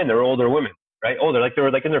 Let them in. They're older women, right? Older, like they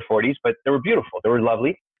were like in their 40s, but they were beautiful. They were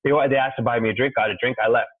lovely. They asked to buy me a drink. Got a drink. I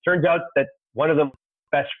left. Turns out that one of them was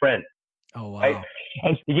best friend. Oh, wow. Right?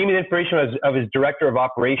 And he gave me the information of his director of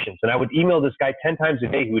operations. And I would email this guy 10 times a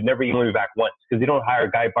day. He would never email me back once because they don't hire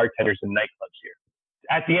guy bartenders in nightclubs here.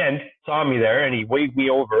 At the end, saw me there and he waved me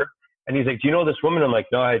over and he's like, do you know this woman? I'm like,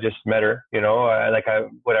 no, I just met her,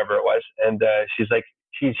 whatever it was. And she's like,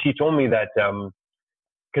 she told me that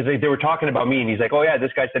because they were talking about me and he's like, oh yeah,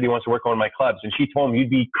 this guy said he wants to work on my clubs. And she told him, you'd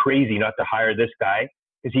be crazy not to hire this guy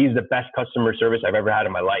because he's the best customer service I've ever had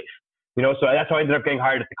in my life. So that's how I ended up getting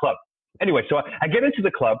hired at the club. Anyway, so I get into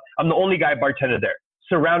the club. I'm the only guy bartender there,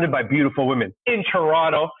 surrounded by beautiful women in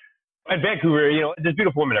Toronto and Vancouver. There's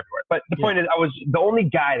beautiful women everywhere. But the point is, I was the only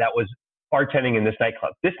guy that was bartending in this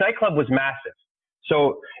nightclub. This nightclub was massive.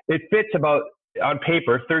 So it fits about, on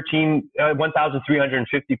paper,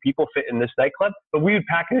 1,350 people fit in this nightclub, but we would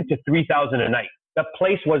pack it into 3,000 a night. The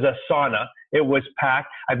place was a sauna. It was packed.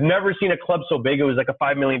 I've never seen a club so big. It was like a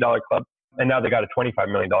 $5 million club. And now they got a $25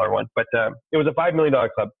 million one, but it was a $5 million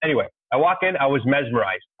club. Anyway, I walk in, I was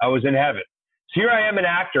mesmerized. I was in heaven. So here I am, an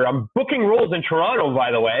actor. I'm booking roles in Toronto,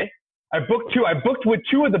 by the way. I booked with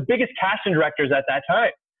two of the biggest casting directors at that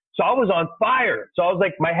time. So I was on fire. So I was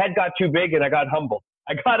like, my head got too big and I got humbled.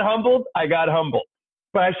 I got humbled.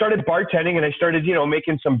 But I started bartending and I started,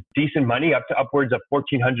 making some decent money up to upwards of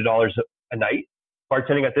 $1,400 a night.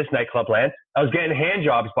 Bartending at this nightclub, Lance. I was getting hand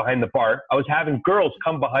jobs behind the bar. I was having girls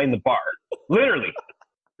come behind the bar. Literally,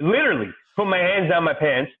 put my hands down my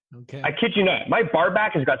pants. Okay. I kid you not. My bar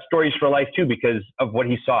back has got stories for life too because of what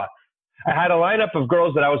he saw. I had a lineup of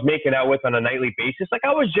girls that I was making out with on a nightly basis. Like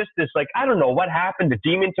I was just this, like, I don't know what happened. The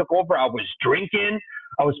demon took over. I was drinking.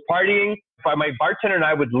 I was partying. My bartender and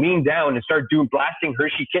I would lean down and start blasting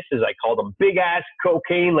Hershey Kisses. I called them big ass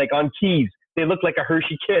cocaine, like on keys. They looked like a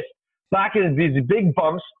Hershey Kiss. Black is these big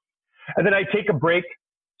bumps. And then I take a break.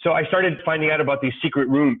 So I started finding out about these secret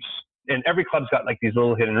rooms, and every club's got like these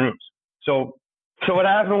little hidden rooms. So what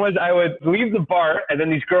happened was I would leave the bar and then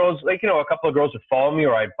these girls, a couple of girls would follow me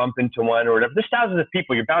or I'd bump into one or whatever. There's thousands of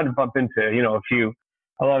people. You're bound to bump into, a few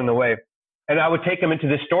along the way. And I would take them into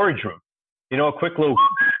this storage room, a quick little,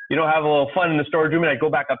 have a little fun in the storage room. And I'd go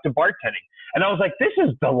back up to bartending. And I was like, this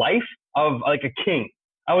is the life of like a king.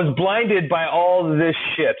 I was blinded by all this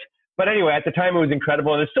shit. But anyway, at the time it was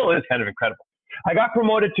incredible and it still is kind of incredible. I got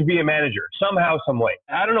promoted to be a manager somehow, some way.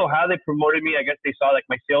 I don't know how they promoted me. I guess they saw like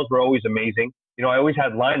my sales were always amazing. I always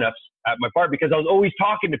had lineups at my bar because I was always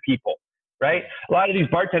talking to people, right? A lot of these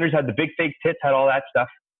bartenders had the big fake tits, had all that stuff.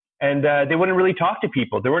 And they wouldn't really talk to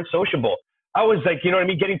people. They weren't sociable. I was like,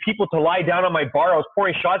 getting people to lie down on my bar. I was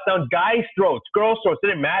pouring shots down guys' throats, girls' throats. It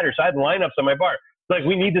didn't matter. So I had lineups on my bar. It's like,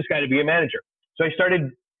 we need this guy to be a manager. So I started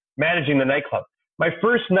managing the nightclub. My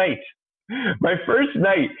first night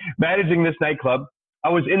managing this nightclub, I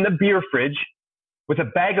was in the beer fridge with a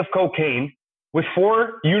bag of cocaine with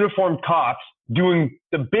 4 uniformed cops doing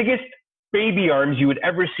the biggest baby arms you would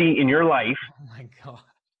ever see in your life. Oh my God.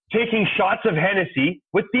 Taking shots of Hennessy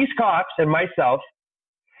with these cops and myself,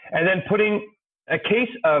 and then putting a case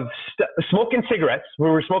of smoking cigarettes. We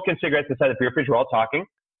were smoking cigarettes inside the beer fridge. We're all talking.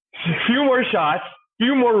 A few more shots,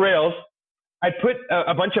 few more rails. I put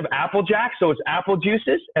a bunch of Apple Jacks, so it's apple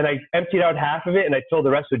juices, and I emptied out half of it, and I filled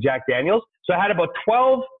the rest with Jack Daniels. So I had about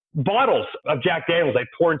 12 bottles of Jack Daniels I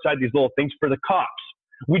pour inside these little things for the cops.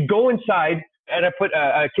 We'd go inside, and I put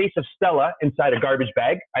a case of Stella inside a garbage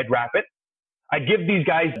bag. I'd wrap it. I'd give these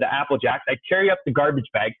guys the Apple Jacks. I'd carry up the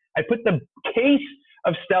garbage bag. I put the case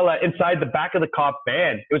of Stella inside the back of the cop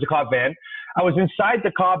van. It was a cop van. I was inside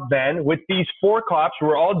the cop van with these 4 cops who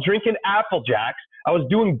were all drinking Apple Jacks. I was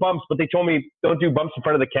doing bumps, but they told me, don't do bumps in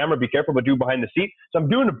front of the camera. Be careful, but do behind the seat. So I'm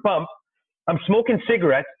doing a bump. I'm smoking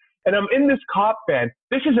cigarettes. And I'm in this cop van.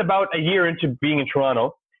 This is about a year into being in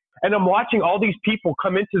Toronto. And I'm watching all these people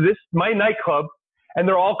come into my nightclub, and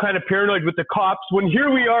they're all kind of paranoid with the cops. When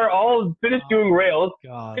here we are, all finished doing rails.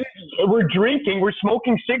 God. We're drinking, we're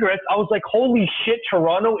smoking cigarettes. I was like, holy shit,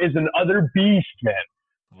 Toronto is an other beast, man.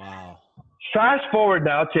 Wow. Fast forward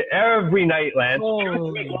now to every night, Lance.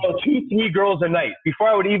 Two, three girls a night. Before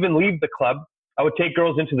I would even leave the club, I would take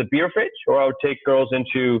girls into the beer fridge, or I would take girls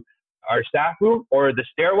into our staff room or the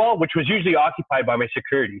stairwell, which was usually occupied by my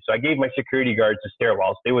security. So I gave my security guards the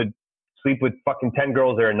stairwells. They would sleep with fucking 10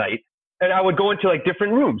 girls there a night. And I would go into like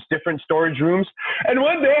different rooms, different storage rooms. And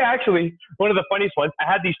one day, actually, one of the funniest ones,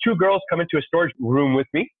 I had these two girls come into a storage room with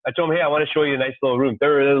me. I told them, hey, I want to show you a nice little room.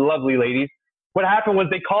 They're lovely ladies. What happened was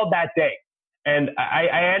they called that day. And I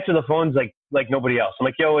answer the phones like nobody else. I'm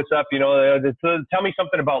like, yo, what's up? You know, tell me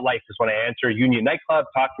something about life is when I answer. Union Nightclub,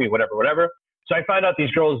 talk to me, whatever. So I find out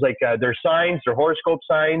these girls, like their signs, their horoscope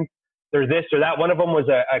signs, they're this or that. One of them was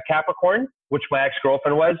a Capricorn, which my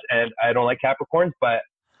ex-girlfriend was. And I don't like Capricorns, but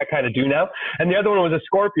I kind of do now. And the other one was a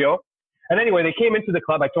Scorpio. And anyway, they came into the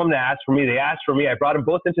club. I told them to ask for me. They asked for me. I brought them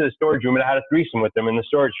both into the storage room, and I had a threesome with them in the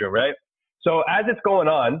storage room, right? So as it's going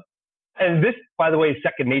on, and this, by the way, is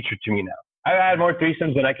second nature to me now. I had more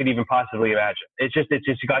threesomes than I could even possibly imagine. It just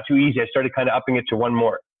got too easy. I started kind of upping it to one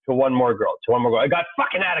more girl. I got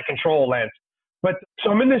fucking out of control, Lance. But so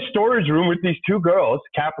I'm in this storage room with these two girls,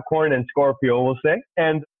 Capricorn and Scorpio, we'll say,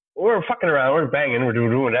 and we're fucking around, we're banging, we're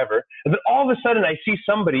doing whatever. And then all of a sudden I see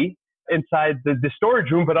somebody inside the storage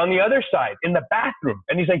room, but on the other side, in the bathroom.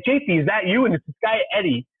 And he's like, JP, is that you? And it's this guy,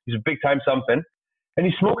 Eddie. He's a big time something. And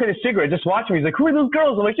he's smoking a cigarette, just watching me. He's like, who are those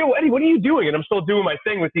girls? I'm like, yo, Eddie, what are you doing? And I'm still doing my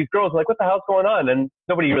thing with these girls. I'm like, what the hell's going on? And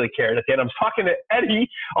nobody really cared. At the end, I'm talking to Eddie.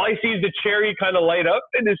 All I see is the cherry kind of light up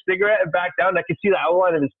in his cigarette and back down. And I could see the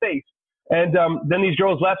outline of his face. And then these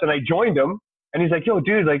girls left, and I joined him. And he's like, yo,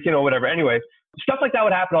 dude, like, you know, whatever. Anyway, stuff like that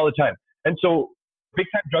would happen all the time. And so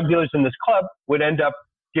big-time drug dealers in this club would end up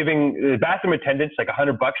giving bathroom attendants like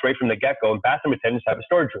 $100 right from the get-go. And bathroom attendants have a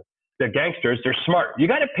storage room. They're gangsters. They're smart. You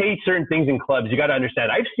got to pay certain things in clubs. You got to understand.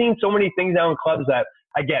 I've seen so many things now in clubs that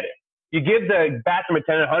I get it. You give the bathroom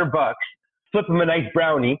attendant $100, flip him a nice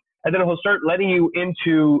brownie, and then he'll start letting you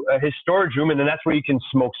into his storage room. And then that's where you can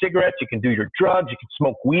smoke cigarettes. You can do your drugs. You can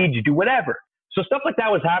smoke weed. You do whatever. So stuff like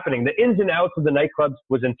that was happening. The ins and outs of the nightclubs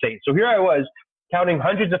was insane. So here I was counting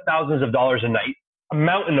hundreds of thousands of dollars a night, a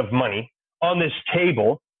mountain of money on this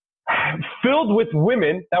table, filled with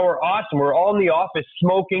women that were awesome. We're all in the office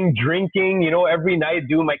smoking, drinking, you know, every night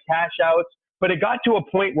doing my cash outs. But it got to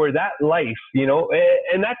a point where that life, you know,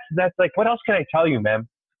 and that's like, what else can I tell you, man?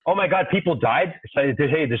 Oh my God, people died. Hey,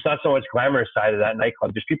 there's not so much glamorous side of that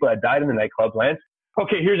nightclub. There's people that died in the nightclub, Lance.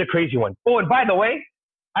 Okay, here's a crazy one. Oh, and by the way,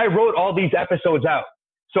 I wrote all these episodes out.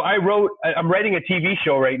 So I'm writing a TV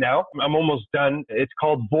show right now. I'm almost done. It's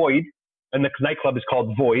called Void, and the nightclub is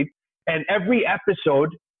called Void. And every episode,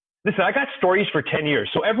 listen, I got stories for 10 years.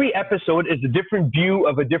 So every episode is a different view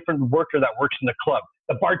of a different worker that works in the club,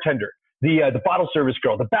 the bartender, the bottle service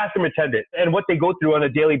girl, the bathroom attendant, and what they go through on a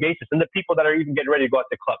daily basis, and the people that are even getting ready to go out to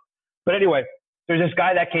the club. But anyway, there's this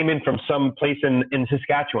guy that came in from some place in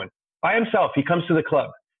Saskatchewan. By himself, he comes to the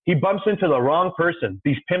club. He bumps into the wrong person,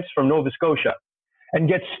 these pimps from Nova Scotia, and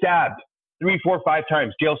gets stabbed 3, 4, 5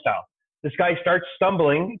 times, jail style. This guy starts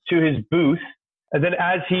stumbling to his booth, and then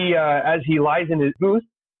as he lies in his booth,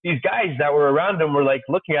 these guys that were around him were like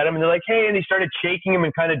looking at him, and they're like, hey, and they started shaking him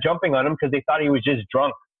and kind of jumping on him because they thought he was just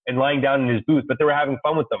drunk and lying down in his booth, but they were having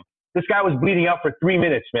fun with him. This guy was bleeding out for 3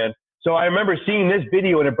 minutes, man. So I remember seeing this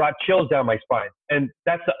video, and it brought chills down my spine. And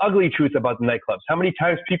that's the ugly truth about the nightclubs. How many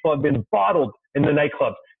times people have been bottled in the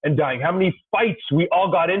nightclubs and dying. How many fights we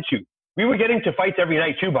all got into. We were getting to fights every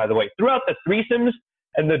night too, by the way. Throughout the threesomes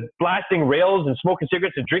and the blasting rails and smoking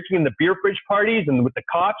cigarettes and drinking in the beer fridge parties and with the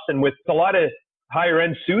cops and with a lot of higher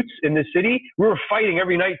end suits in the city, we were fighting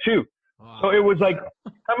every night too. Wow. So it was like,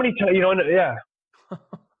 how many times, you know, yeah.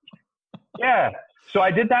 Yeah. So I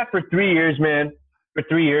did that for 3 years, man, for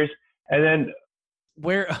 3 years. And then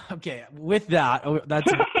okay, with that,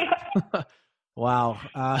 that's, wow.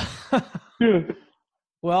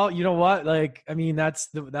 Well, you know what? Like, I mean, that's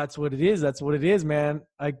what it is. That's what it is, man.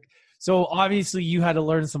 Like, so obviously you had to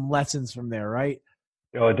learn some lessons from there, right?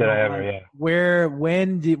 Oh, did I ever? Yeah.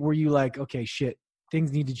 Were you like, okay, shit,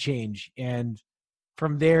 things need to change? And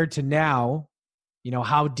from there to now, you know,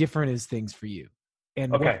 how different is things for you?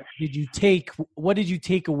 And okay. What did you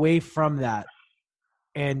take away from that?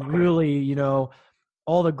 And really, you know,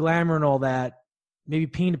 all the glamour and all that, maybe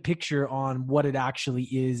paint a picture on what it actually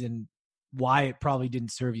is and why it probably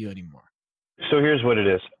didn't serve you anymore. So here's what it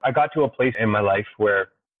is. I got to a place in my life where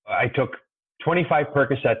I took 25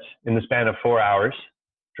 Percocets in the span of 4 hours,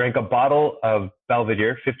 drank a bottle of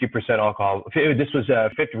Belvedere, 50% alcohol. This was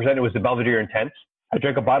 50%. It was the Belvedere Intense. I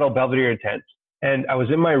drank a bottle of Belvedere Intense, and I was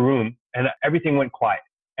in my room, and everything went quiet.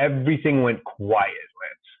 Everything went quiet,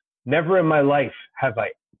 Lance. Never in my life have I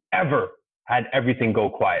ever had everything go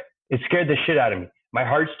quiet. It scared the shit out of me. My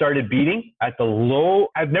heart started beating at the low.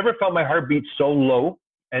 I've never felt my heart beat so low,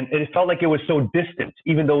 and it felt like it was so distant,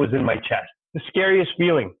 even though it was in my chest. The scariest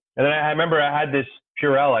feeling. And then I remember I had this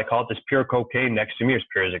Purell, I call it this pure cocaine next to me, as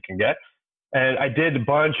pure as it can get. And I did a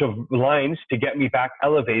bunch of lines to get me back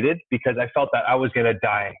elevated because I felt that I was going to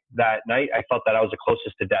die that night. I felt that I was the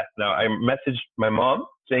closest to death. Now, I messaged my mom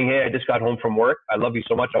saying, hey, I just got home from work. I love you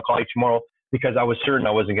so much. I'll call you tomorrow, because I was certain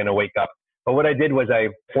I wasn't going to wake up. But what I did was I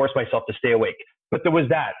forced myself to stay awake. But there was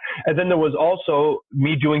that. And then there was also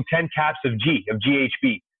me doing 10 caps of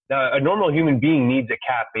GHB. Now, a normal human being needs a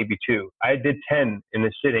cap, maybe 2. I did 10 in a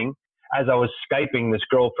sitting as I was Skyping this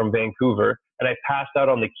girl from Vancouver, and I passed out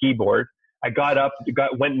on the keyboard. I got up,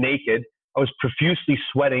 went naked. I was profusely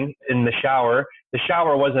sweating in the shower. The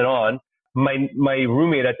shower wasn't on. My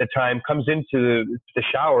roommate at the time comes into the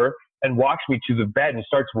shower and walks me to the bed and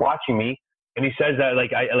starts watching me. And he says that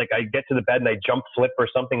I get to the bed and I jump, flip or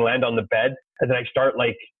something, land on the bed, and then I start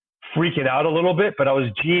freaking out a little bit, but I was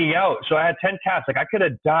G'ing out. So I had 10 caps. I could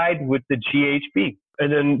have died with the GHB,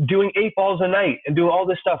 and then doing 8 balls a night and doing all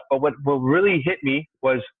this stuff. But what really hit me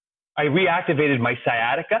was I reactivated my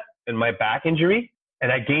sciatica and my back injury,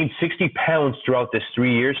 and I gained 60 pounds throughout this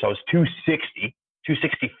 3 years. So I was 260,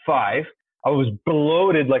 265. I was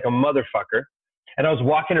bloated like a motherfucker, and I was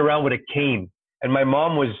walking around with a cane. And my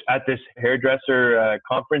mom was at this hairdresser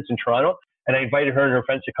conference in Toronto, and I invited her and her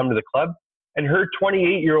friends to come to the club. And her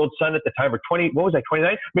 28-year-old son at the time, or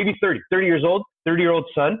 29? Maybe 30 years old, 30-year-old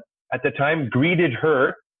son at the time greeted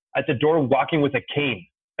her at the door walking with a cane.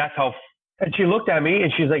 That's how. And she looked at me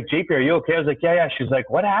and she's like, JP, are you okay? I was like, yeah. She's like,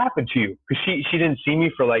 what happened to you? Because she didn't see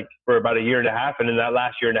me for about a year and a half. And in that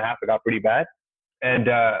last year and a half, it got pretty bad. And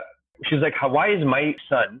she's like, why is my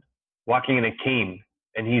son walking in a cane?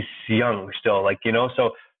 And he's young still,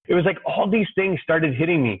 So it was like all these things started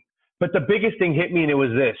hitting me. But the biggest thing hit me, and it was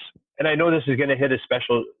this. And I know this is going to hit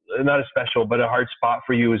but a hard spot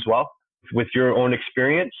for you as well with your own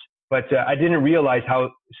experience. But I didn't realize how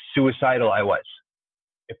suicidal I was,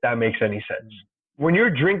 if that makes any sense. When you're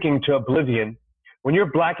drinking to oblivion, when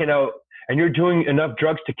you're blacking out and you're doing enough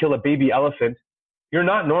drugs to kill a baby elephant, you're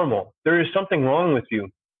not normal. There is something wrong with you.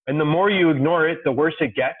 And the more you ignore it, the worse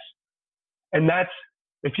it gets. And that's,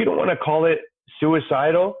 if you don't want to call it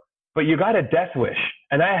suicidal, but you got a death wish.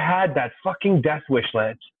 And I had that fucking death wish,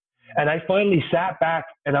 Lance. And I finally sat back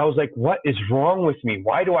and I was like, what is wrong with me?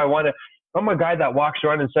 Why do I want to? I'm a guy that walks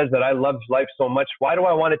around and says that I love life so much. Why do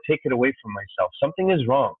I want to take it away from myself? Something is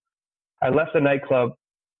wrong. I left the nightclub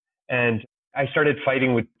and I started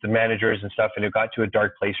fighting with the managers and stuff, and it got to a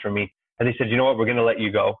dark place for me. And they said, you know what, we're going to let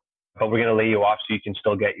you go, but we're going to lay you off so you can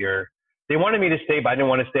still get they wanted me to stay, but I didn't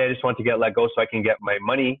want to stay. I just wanted to get let go so I can get my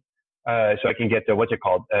money, so I can get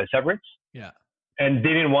the, severance. Yeah. And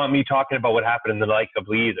they didn't want me talking about what happened in the nightclub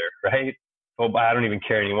either, right? Well, I don't even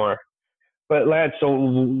care anymore. But Lance, so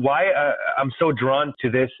why I'm so drawn to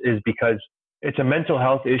this is because it's a mental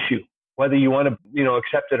health issue, whether you want to,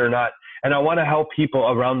 accept it or not. And I want to help people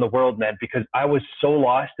around the world, man, because I was so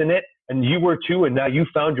lost in it, and you were too, and now you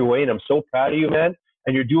found your way, and I'm so proud of you, man.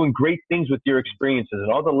 And you're doing great things with your experiences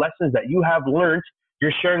and all the lessons that you have learned,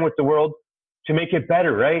 you're sharing with the world to make it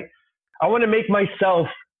better, right? I want to make myself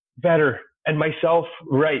better and myself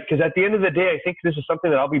right. Because at the end of the day, I think this is something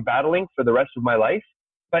that I'll be battling for the rest of my life,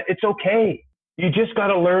 but it's okay. You just got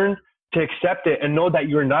to learn to accept it and know that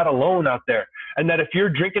you're not alone out there. And that if you're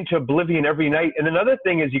drinking to oblivion every night, and another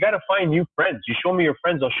thing is you got to find new friends. You show me your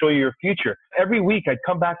friends, I'll show you your future. Every week I'd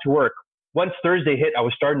come back to work. Once Thursday hit, I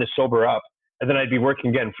was starting to sober up. And then I'd be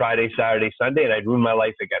working again Friday, Saturday, Sunday, and I'd ruin my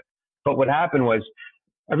life again. But what happened was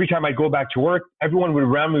every time I'd go back to work, everyone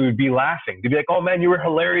around me would be laughing. They'd be like, oh man, you were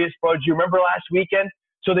hilarious, bro. Do you remember last weekend?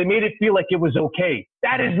 So they made it feel like it was okay.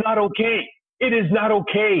 That is not okay. It is not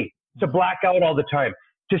okay to black out all the time,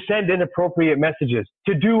 to send inappropriate messages,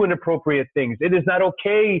 to do inappropriate things. It is not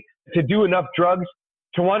okay to do enough drugs,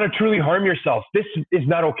 to want to truly harm yourself. This is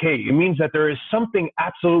not okay. It means that there is something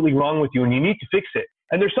absolutely wrong with you and you need to fix it.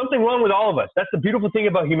 And there's something wrong with all of us. That's the beautiful thing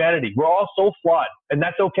about humanity. We're all so flawed, and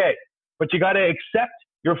that's okay. But you got to accept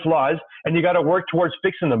your flaws and you got to work towards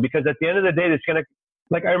fixing them, because at the end of the day, it's going to,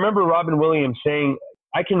 like I remember Robin Williams saying,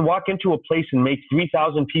 I can walk into a place and make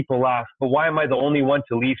 3,000 people laugh, but why am I the only one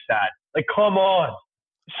to leave sad? Like, come on.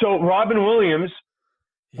 So Robin Williams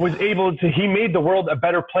was able to, he made the world a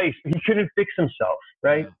better place. He couldn't fix himself,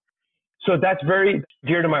 right? So that's very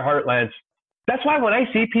dear to my heart, Lance. That's why when I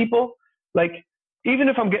see people, like, even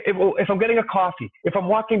if I'm getting a coffee, if I'm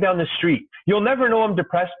walking down the street, you'll never know I'm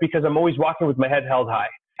depressed because I'm always walking with my head held high.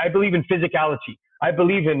 I believe in physicality. I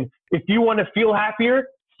believe in, if you want to feel happier,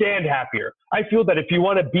 stand happier. I feel that if you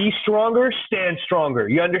want to be stronger, stand stronger.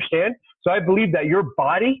 You understand? So I believe that your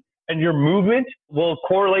body and your movement will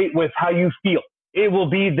correlate with how you feel. It will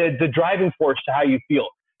be the driving force to how you feel.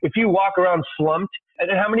 If you walk around slumped, and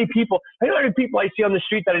how many people I see on the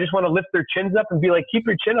street that I just want to lift their chins up and be like, keep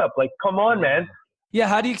your chin up. Like, come on, man. Yeah.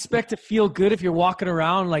 How do you expect to feel good if you're walking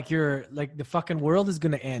around like the fucking world is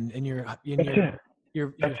going to end and you're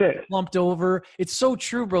slumped over? It's so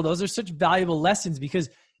true, bro. Those are such valuable lessons because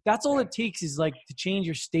that's all it takes is like to change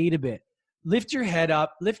your state a bit. Lift your head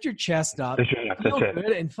up, lift your chest up, feel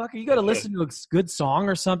good, and fuck, you got to listen to a good song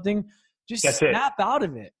or something. Just snap out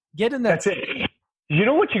of it. Get in that. That's it. You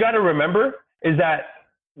know what you got to remember is that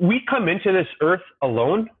we come into this earth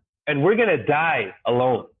alone and we're going to die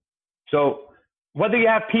alone. So whether you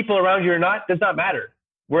have people around you or not, does not matter.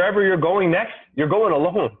 Wherever you're going next, you're going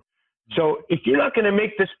alone. So if you're not going to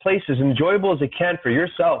make this place as enjoyable as it can for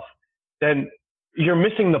yourself, then you're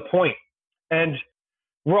missing the point. And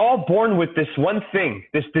we're all born with this one thing,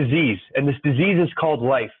 this disease, and this disease is called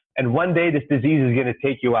life. And one day this disease is going to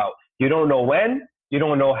take you out. You don't know when, you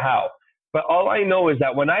don't know how. But all I know is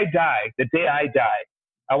that when I die, the day I die,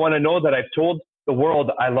 I want to know that I've told the world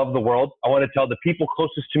I love the world. I want to tell the people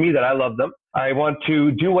closest to me that I love them. I want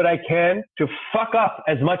to do what I can to fuck up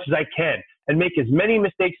as much as I can and make as many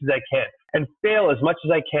mistakes as I can and fail as much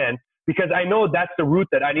as I can because I know that's the route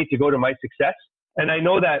that I need to go to my success. And I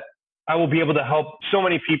know that I will be able to help so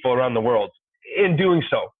many people around the world in doing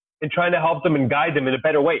so, in trying to help them and guide them in a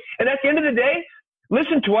better way. And at the end of the day,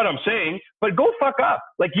 listen to what I'm saying, but go fuck up.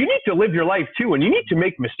 Like, you need to live your life too, and you need to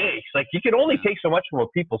make mistakes. Like, you can only take so much from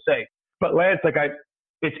what people say. But Lance,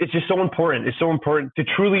 it's just so important. It's so important to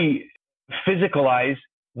truly physicalize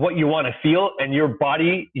what you want to feel, and your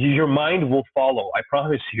body, your mind will follow. I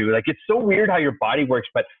promise you. Like, it's so weird how your body works,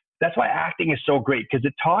 but that's why acting is so great, because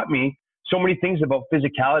it taught me so many things about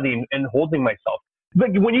physicality and holding myself.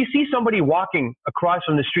 Like, when you see somebody walking across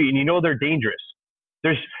from the street and you know they're dangerous,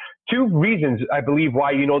 there's two reasons, I believe,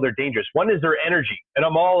 why you know they're dangerous. One is their energy, and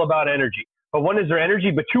I'm all about energy. But one is their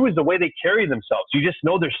energy, but two is the way they carry themselves. You just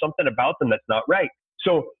know there's something about them that's not right.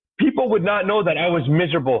 So people would not know that I was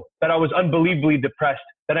miserable, that I was unbelievably depressed,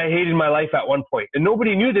 that I hated my life at one point. And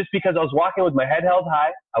nobody knew this because I was walking with my head held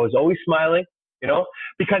high. I was always smiling,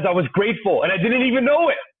 because I was grateful, and I didn't even know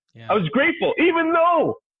it. Yeah. I was grateful, even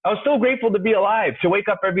though I was still grateful to be alive, to wake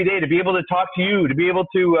up every day, to be able to talk to you, to be able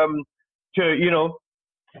to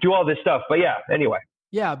do all this stuff. But yeah, anyway.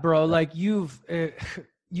 Yeah, bro. Like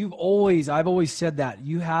I've always said that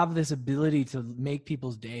you have this ability to make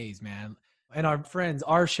people's days, man. And our friends,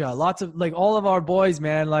 Arsha, lots of all of our boys,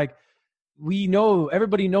 man,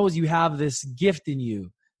 everybody knows you have this gift in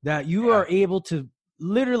you that you are able to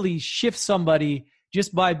literally shift somebody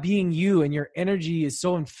just by being you, and your energy is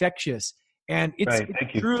so infectious. And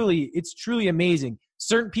it's truly amazing.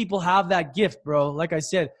 Certain people have that gift, bro. Like I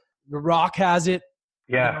said, The Rock has it.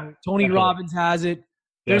 Yeah. Tony Robbins has it.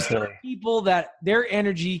 There's some people that their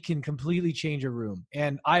energy can completely change a room.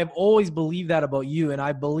 And I've always believed that about you. And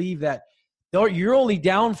I believe that your only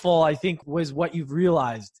downfall, I think, was what you've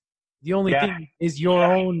realized. The only thing is you.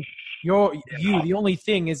 The only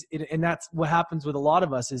thing is, and that's what happens with a lot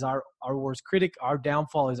of us, is our worst critic, our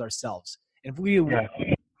downfall is ourselves. And if we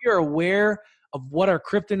are aware of what our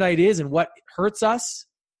kryptonite is and what hurts us,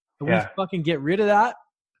 and we fucking get rid of that,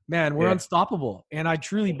 man, we're unstoppable. And I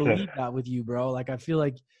truly believe that with you, bro. Like, I feel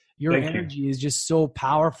like your energy is just so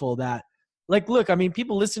powerful that, look, I mean,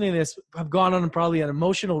 people listening to this have gone on probably an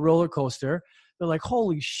emotional roller coaster. They're like,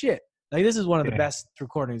 holy shit. Like, this is one of the best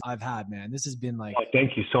recordings I've had, man. This has been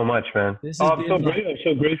thank you so much, man. I'm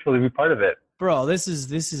so grateful to be part of it. Bro, this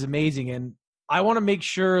is amazing. And I want to make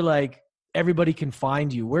sure everybody can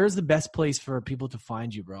find you. Where's the best place for people to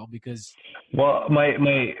find you, bro? Because my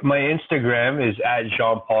Instagram is at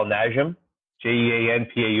Jean-Paul Najam,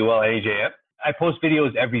 JeanPaulNajam. I post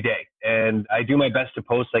videos every day, and I do my best to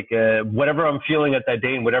post whatever I'm feeling at that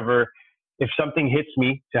day, and if something hits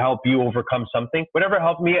me to help you overcome something, whatever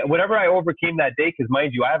helped me, whatever I overcame that day, because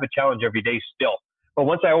mind you, I have a challenge every day still. But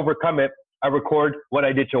once I overcome it, I record what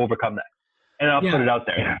I did to overcome that. And I'll put it out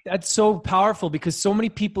there. That's so powerful because so many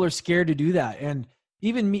people are scared to do that. And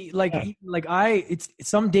even me, it's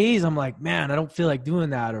some days I'm like, man, I don't feel like doing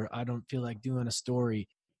that, or I don't feel like doing a story.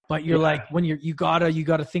 But you're when you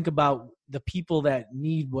gotta think about the people that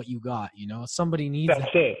need what you got, somebody needs That's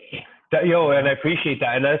it. And I appreciate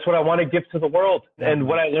that. And that's what I want to give to the world. And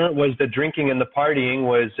what I learned was the drinking and the partying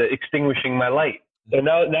was extinguishing my light. So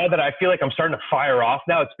now that I feel like I'm starting to fire off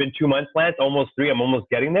now, it's been 2 months, Lance, almost 3. I'm almost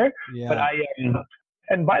getting there. Yeah. But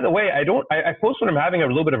and by the way, I post when I'm having a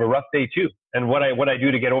little bit of a rough day too. And what I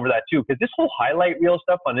do to get over that too. Because this whole highlight reel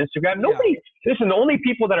stuff on Instagram, listen, the only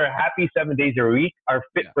people that are happy 7 days a week are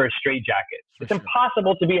fit for a straight jacket. It's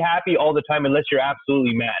impossible to be happy all the time unless you're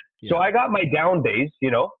absolutely mad. Yeah. So I got my down days,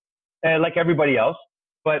 and like everybody else,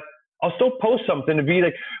 but I'll still post something to be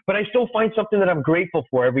like, but I still find something that I'm grateful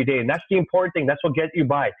for every day. And that's the important thing. That's what gets you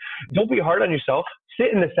by. Don't be hard on yourself.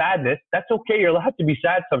 Sit in the sadness. That's okay. You'll have to be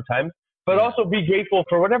sad sometimes, but also be grateful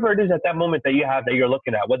for whatever it is at that moment that you have that you're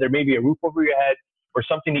looking at, whether it may be a roof over your head or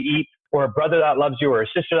something to eat or a brother that loves you or a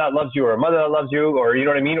sister that loves you or a mother that loves you, or you know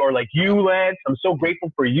what I mean? Or like you, Lance, I'm so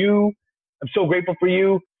grateful for you. I'm so grateful for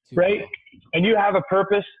you, right? And you have a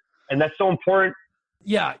purpose, and that's so important.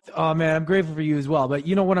 Yeah. Oh man, I'm grateful for you as well. But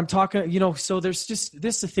when I'm talking, so there's just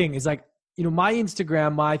this, the thing is like, my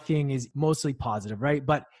Instagram, my thing is mostly positive, right?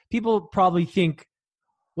 But people probably think,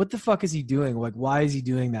 what the fuck is he doing? Like, why is he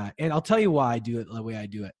doing that? And I'll tell you why I do it the way I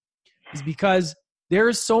do it is because there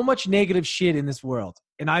is so much negative shit in this world.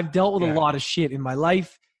 And I've dealt with a lot of shit in my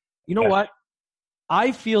life. You know what?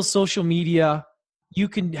 I feel social media, you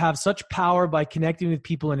can have such power by connecting with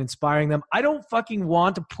people and inspiring them. I don't fucking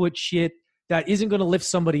want to put shit that isn't going to lift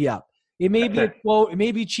somebody up. It may be a quote, it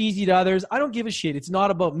may be cheesy to others. I don't give a shit. It's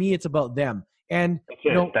not about me, it's about them. And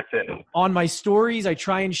that's it. On my stories, I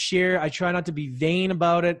try and share. I try not to be vain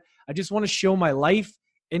about it. I just want to show my life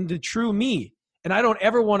and the true me. And I don't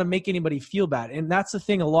ever want to make anybody feel bad. And that's the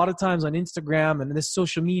thing. A lot of times on Instagram and this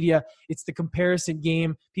social media, it's the comparison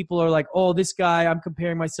game. People are like, oh, this guy, I'm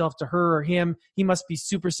comparing myself to her or him. He must be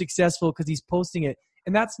super successful because he's posting it.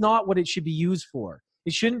 And that's not what it should be used for.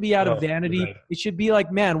 It shouldn't be out of vanity. Right. It should be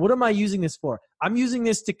like, man, what am I using this for? I'm using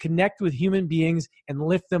this to connect with human beings and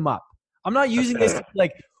lift them up. I'm not using this to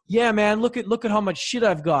like, yeah, man, look at how much shit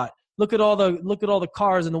I've got. Look at all the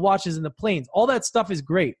cars and the watches and the planes. All that stuff is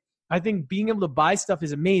great. I think being able to buy stuff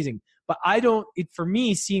is amazing. But for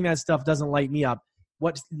me, seeing that stuff doesn't light me up.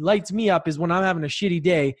 What lights me up is when I'm having a shitty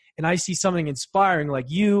day and I see something inspiring like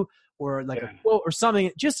you or like a quote or something,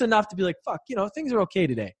 just enough to be like, fuck, things are okay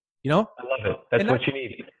today. I love it. That's what you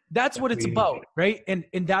need. That's what it's about, right? And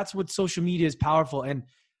that's what social media is powerful. And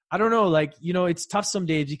I don't know, like, it's tough some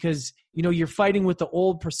days because, you're fighting with the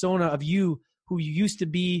old persona of you who you used to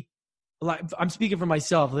be. Like, I'm speaking for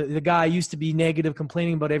myself. The guy used to be negative,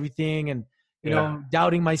 complaining about everything and,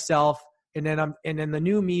 doubting myself. And then the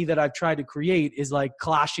new me that I've tried to create is like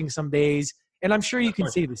clashing some days. And I'm sure you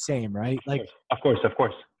can say the same, right? Like, of course.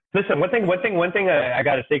 Listen, one thing I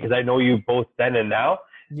got to say, because I know you both then and now.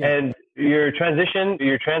 Yeah. And your transition,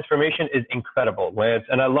 your transformation is incredible, Lance.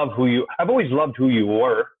 And I've always loved who you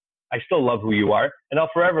were. I still love who you are. And I'll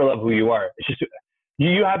forever love who you are. It's just,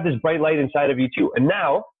 you have this bright light inside of you too. And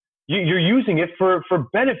now you're using it for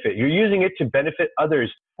benefit. You're using it to benefit others.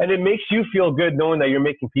 And it makes you feel good knowing that you're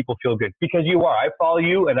making people feel good because you are. I follow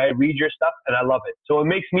you and I read your stuff and I love it. So it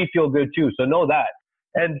makes me feel good too. So know that.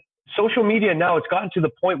 And social media now, it's gotten to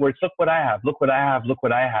the point where it's look what I have, look what I have, look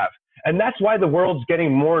what I have. And that's why the world's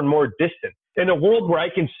getting more and more distant. In a world where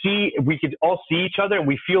we could all see each other and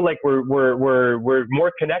we feel like we're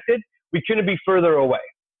more connected, we couldn't be further away.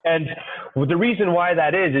 And the reason why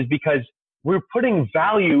that is because we're putting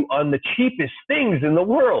value on the cheapest things in the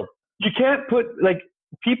world. You can't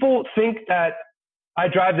people think that I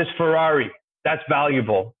drive this Ferrari, that's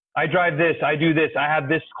valuable. I drive this, I do this, I have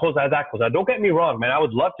this clothes, I have that clothes. Now, don't get me wrong, man. I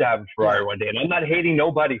would love to have a Ferrari one day, and I'm not hating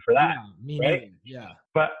nobody for that. Yeah, right? Yeah.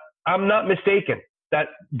 But I'm not mistaken that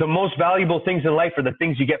the most valuable things in life are the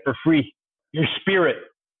things you get for free. Your spirit,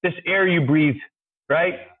 this air you breathe,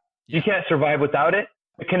 right? Yeah. You can't survive without it.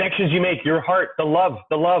 The connections you make, your heart, the love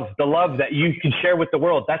that you can share with the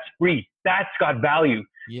world, that's free. That's got value.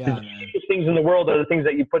 Yeah, the cheapest things in the world are the things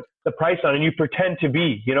that you put the price on and you pretend to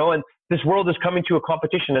be, and this world is coming to a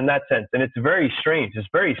competition in that sense. And it's very strange. It's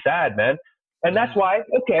very sad, man. And that's why,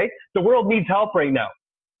 the world needs help right now.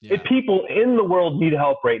 Yeah. People in the world need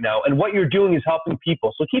help right now. And what you're doing is helping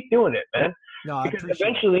people. So keep doing it, man. No, because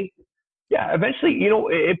eventually,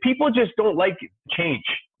 if people just don't like change.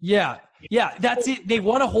 Yeah. Yeah. That's it. They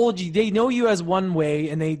want to hold you. They know you as one way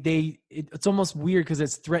and it's almost weird because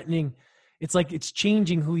it's threatening. It's like, it's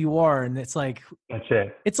changing who you are. And it's like, that's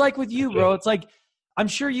it. It's like with you, bro. It's like, I'm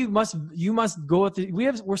sure you must go with it.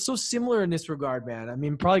 We're so similar in this regard, man. I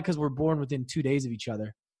mean, probably because we're born within 2 days of each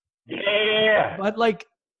other. Yeah. But like,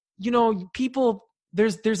 people,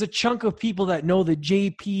 there's a chunk of people that know the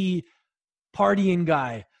JP partying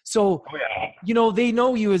guy. So you know, they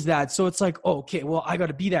know you as that. So it's like, oh, okay, well, I got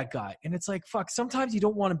to be that guy. And it's like, fuck, sometimes you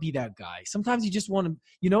don't want to be that guy. Sometimes you just want to,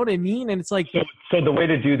 you know what I mean? And it's like. So the way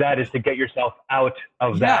to do that is to get yourself out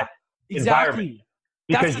of that environment.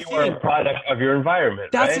 Because you are a product of your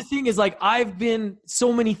environment. That's the thing is like, I've been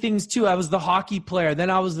so many things too. I was the hockey player. Then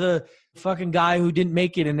I was the fucking guy who didn't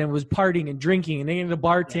make it and then was partying and drinking and then the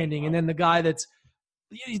bartending. And then the guy that's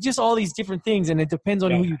just all these different things. And it depends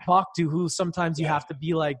on who you talk to, who sometimes you have to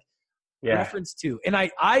be like reference to. And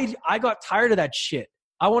I got tired of that shit.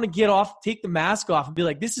 I want to get off, take the mask off and be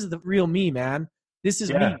like, this is the real me, man. This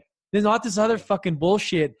is me. There's not this other fucking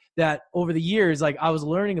bullshit that over the years, like I was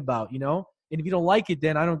learning about, you know? And if you don't like it,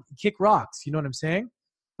 then I don't kick rocks. You know what I'm saying?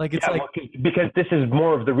 Like it's like because this is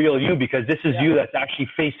more of the real you, because this is you that's actually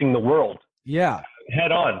facing the world. Yeah.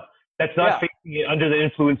 Head on. That's not facing it under the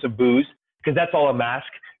influence of booze, because that's all a mask.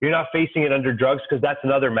 You're not facing it under drugs, because that's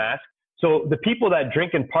another mask. So the people that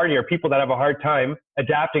drink and party are people that have a hard time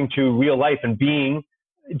adapting to real life and being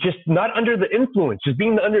just not under the influence, just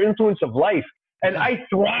being under influence of life. And I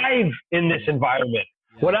thrive in this environment.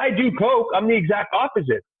 When I do coke, I'm the exact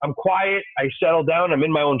opposite. I'm quiet. I settle down. I'm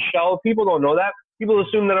in my own shell. People don't know that. People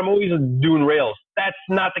assume that I'm always doing rails. That's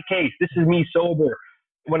not the case. This is me sober.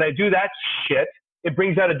 When I do that shit, it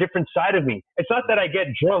brings out a different side of me. It's not that I get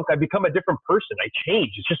drunk. I become a different person. I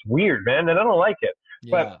change. It's just weird, man. And I don't like it.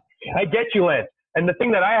 But I get you, Lance. And the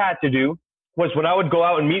thing that I had to do was when I would go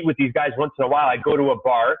out and meet with these guys once in a while, I'd go to a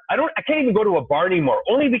bar. I can't even go to a bar anymore,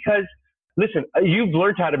 only because, listen, you've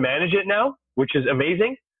learned how to manage it now, which is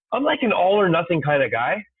amazing. I'm like an all or nothing kind of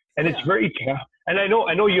guy. And it's very tough. And I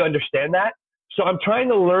know you understand that. So I'm trying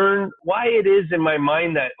to learn why it is in my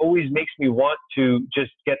mind that always makes me want to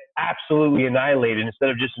just get absolutely annihilated instead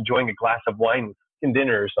of just enjoying a glass of wine in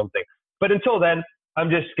dinner or something. But until then, I'm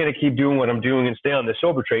just going to keep doing what I'm doing and stay on the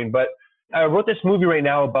sober train. But I wrote this movie right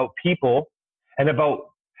now about people and about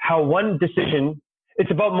how one decision, it's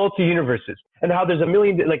about multi-universes and how there's a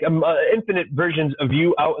million, like infinite versions of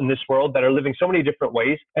you out in this world that are living so many different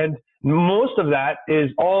ways. And most of that is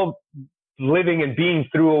all living and being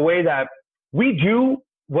through a way that we do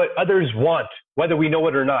what others want, whether we know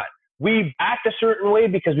it or not. We act a certain way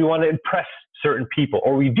because we want to impress certain people,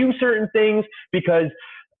 or we do certain things because,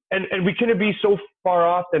 and we couldn't be so far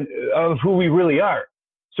off of who we really are.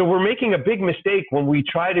 So we're making a big mistake when we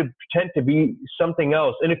try to pretend to be something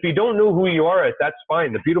else. And if you don't know who you are, that's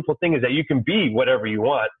fine. The beautiful thing is that you can be whatever you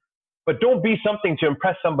want, but don't be something to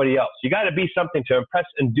impress somebody else. You got to be something to impress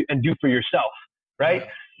and do for yourself, right?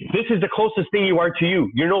 Yeah. This is the closest thing you are to you.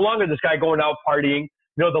 You're no longer this guy going out partying,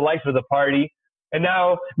 the life of the party. And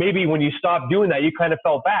now maybe when you stop doing that, you kind of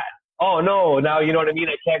felt bad. Oh no, now you know what I mean?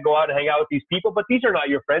 I can't go out and hang out with these people, but these are not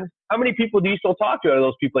your friends. How many people do you still talk to out of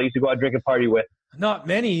those people I used to go out and drink and party with? Not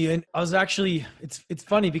many. And I was actually, it's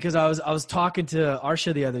funny because I was talking to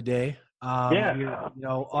Arsha the other day.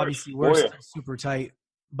 Obviously we're still super tight,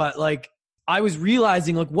 but like I was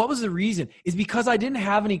realizing like what was the reason is because I didn't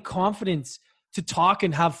have any confidence to talk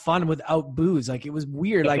and have fun without booze. Like it was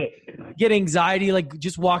weird, like get anxiety, like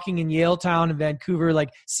just walking in Yaletown in Vancouver, like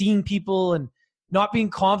seeing people and not being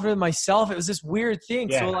confident in myself. It was this weird thing.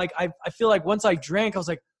 Yeah. So like, I feel like once I drank, I was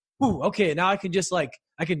like, ooh, okay, now I can just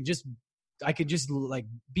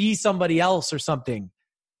be somebody else or something.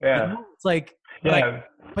 Yeah. It's like,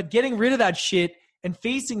 but getting rid of that shit and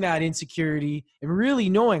facing that insecurity and really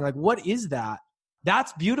knowing like, what is that?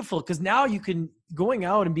 That's beautiful. Cause now you can going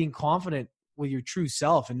out and being confident with your true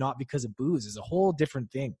self and not because of booze is a whole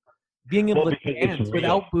different thing. Being able to dance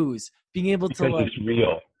without booze, being able to it's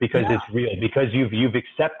real, because you've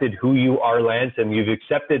accepted who you are, Lance, and you've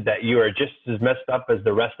accepted that you are just as messed up as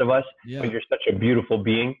the rest of us, but you're such a beautiful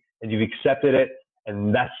being, and you've accepted it,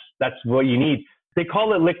 and that's what you need. They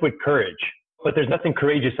call it liquid courage, but there's nothing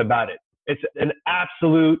courageous about it. It's an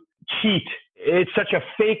absolute cheat. It's such a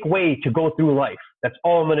fake way to go through life. That's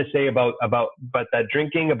all I'm going to say about that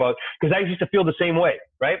drinking, because I used to feel the same way,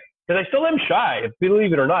 right? Because I still am shy,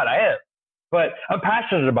 believe it or not, I am. But I'm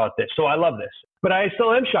passionate about this, so I love this. But I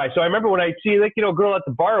still am shy. So I remember when I see a girl at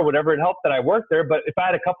the bar or whatever, it helped that I worked there. But if I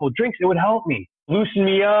had a couple of drinks, it would help me, loosen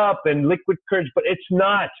me up and liquid courage. But it's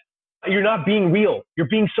not. You're not being real. You're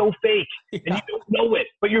being so fake. And you don't know it.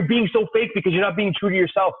 But you're being so fake because you're not being true to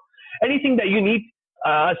yourself. Anything that you need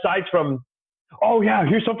aside from, oh yeah,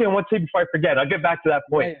 here's something I want to say before I forget. I'll get back to that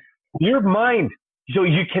point. Your mind. So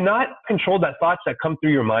you cannot control that thoughts that come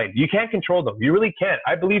through your mind. You can't control them. You really can't.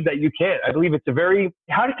 I believe that you can't. I believe it's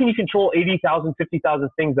how can you control 80,000, 50,000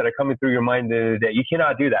 things that are coming through your mind in a day? You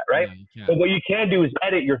cannot do that, right? Yeah, but what you can do is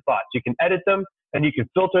edit your thoughts. You can edit them and you can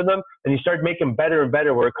filter them and you start making them better and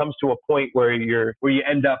better where it comes to a point where you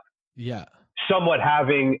end up somewhat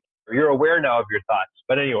having You're aware now of your thoughts.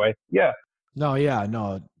 But anyway, yeah.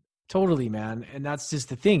 No, totally, man. And that's just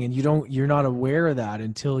the thing. And you're not aware of that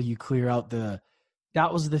until you clear out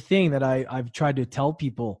that was the thing that I've tried to tell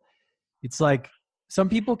people. It's like some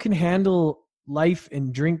people can handle life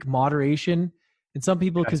and drink moderation. And some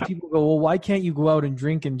people, because people go, well, why can't you go out and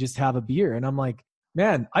drink and just have a beer? And I'm like,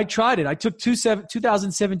 man, I tried it. I took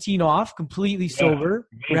 2017 off, completely sober,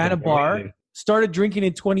 ran a bar, started drinking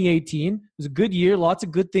in 2018. It was a good year. Lots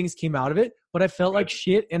of good things came out of it, but I felt like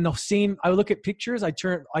shit. And I look at pictures, I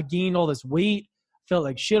gained all this weight, felt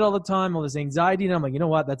like shit all the time, all this anxiety. And I'm like, you know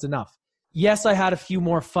what? That's enough. Yes, I had a few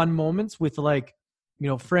more fun moments with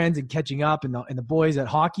friends and catching up and the boys at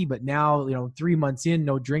hockey, but now, 3 months in,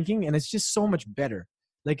 no drinking. And it's just so much better.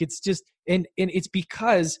 Like it's just, and it's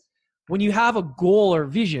because when you have a goal or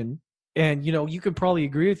vision, and you can probably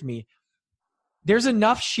agree with me, there's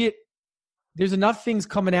enough things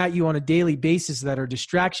coming at you on a daily basis that are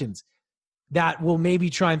distractions that will maybe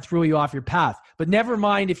try and throw you off your path. But never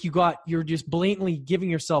mind if you're just blatantly giving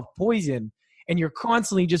yourself poison and you're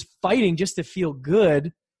constantly just fighting just to feel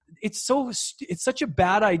good. It's such a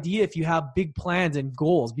bad idea if you have big plans and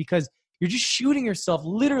goals, because you're just shooting yourself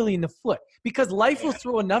literally in the foot, because life will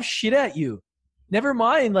throw enough shit at you. Never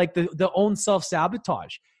mind like the own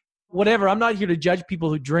self-sabotage. Whatever. I'm not here to judge people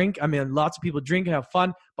who drink. I mean, lots of people drink and have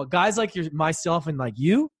fun, but guys like myself and like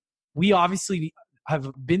you, we obviously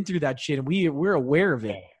have been through that shit and we're aware of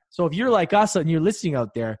it. So if you're like us and you're listening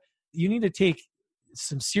out there, you need to take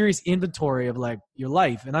some serious inventory of like your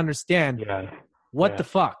life and understand what the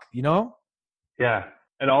fuck, Yeah.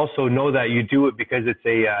 And also know that you do it because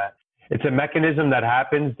it's a mechanism that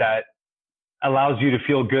happens that allows you to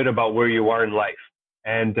feel good about where you are in life.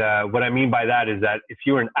 And what I mean by that is that if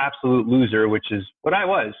you were an absolute loser, which is what I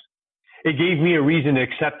was, it gave me a reason to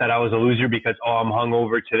accept that I was a loser because, I'm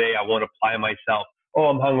hungover today, I won't apply myself.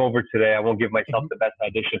 I'm hungover today, I won't give myself the best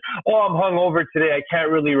audition. I'm hungover today, I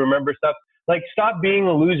can't really remember stuff. Like, stop being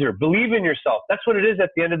a loser. Believe in yourself. That's what it is at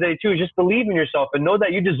the end of the day, too. Just believe in yourself and know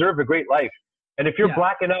that you deserve a great life. And if you're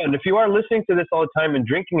blacking out, and if you are listening to this all the time and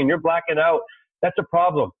drinking and you're blacking out, that's a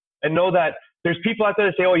problem. And know that there's people out there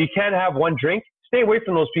that say, you can't have one drink. Stay away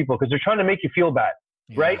from those people because they're trying to make you feel bad,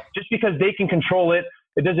 right? Just because they can control it,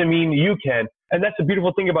 it doesn't mean you can. And that's the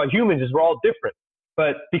beautiful thing about humans is we're all different.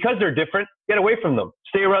 But because they're different, get away from them.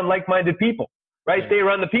 Stay around like-minded people, right? Stay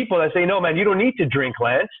around the people that say, no, man, you don't need to drink,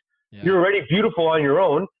 Lance. You're already beautiful on your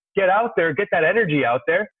own. Get out there, get that energy out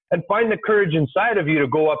there, and find the courage inside of you to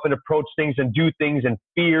go up and approach things and do things and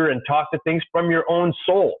fear and talk to things from your own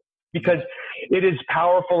soul, because it is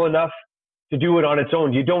powerful enough to do it on its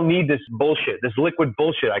own. You don't need this bullshit, this liquid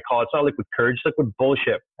bullshit, I call it. It's not liquid courage, it's liquid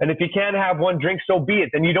bullshit. And if you can't have one drink, so be it.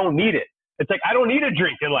 Then you don't need it. It's like, I don't need a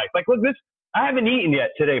drink in life. Like, look, I haven't eaten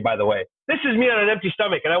yet today, by the way. This is me on an empty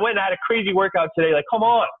stomach. And I went and had a crazy workout today. Like, come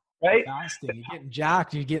on, right? Fasting. You're getting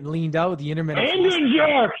jacked. You're getting leaned out with the intermittent. And you're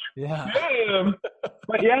jacked. Yeah.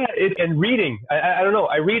 But yeah, and reading. I don't know.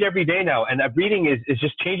 I read every day now. And reading is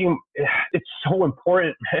just changing. It's so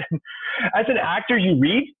important, man. As an actor, you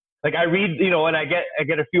read. Like I read, and I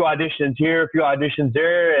get a few auditions here, a few auditions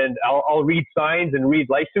there, and I'll read signs and read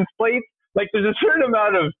license plates. Like there's a certain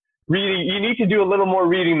amount of reading. You need to do a little more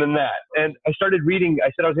reading than that. And I started reading.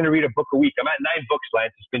 I said I was going to read a book a week. I'm at 9 books,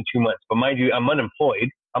 Lance. It's been 2 months. But mind you, I'm unemployed.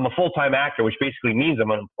 I'm a full-time actor, which basically means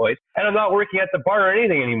I'm unemployed. And I'm not working at the bar or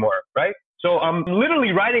anything anymore, right? So I'm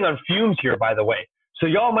literally riding on fumes here, by the way. So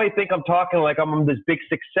y'all might think I'm talking like I'm this big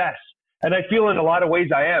success. And I feel in a lot of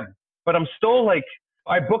ways I am. But I'm still like,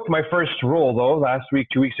 I booked my first role, though, last week,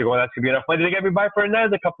 2 weeks ago. That's going to be enough money to get me by for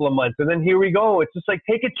another couple of months. And then here we go. It's just like,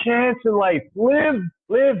 take a chance in life. Live,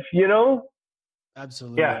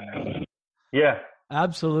 Absolutely. Yeah.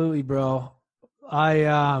 Absolutely, bro.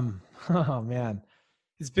 Oh, man.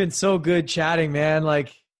 It's been so good chatting, man.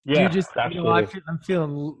 Like, yeah, absolutely. I'm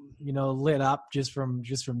feeling, lit up just from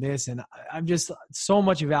this. And I'm just so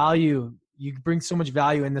much value. You bring so much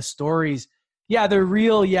value in the stories. Yeah, they're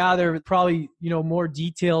real. Yeah, they're probably, more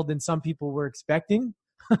detailed than some people were expecting.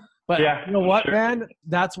 But you know what, man?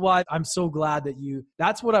 That's why I'm so glad that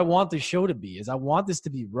that's what I want the show to be, is I want this to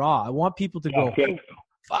be raw. I want people to go, oh,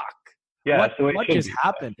 fuck. Yeah, what just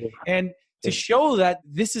happened? And to show that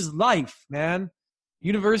this is life, man.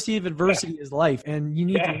 University of Adversity is life, and you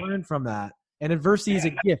need to learn from that. And adversity is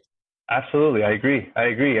a gift. Absolutely. I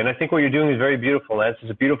agree. And I think what you're doing is very beautiful, Lance. It's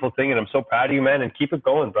a beautiful thing, and I'm so proud of you, man, and keep it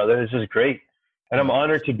going, brother. This is great. And I'm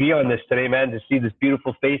honored to be on this today, man, to see this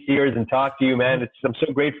beautiful face of yours and talk to you, man. I'm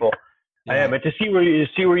so grateful. Yeah. I am. And to see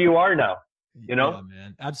where you are now, Yeah,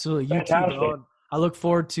 man. Absolutely. You too, bro. I look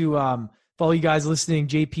forward to, for all you guys listening,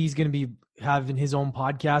 JP's going to be having his own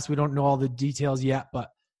podcast. We don't know all the details yet,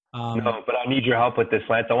 but No, but I need your help with this,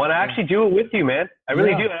 Lance. I want to actually do it with you, man. I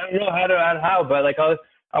really do. I don't know how, but like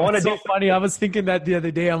I want to do. So funny. I was thinking that the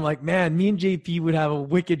other day. I'm like, man, me and JP would have a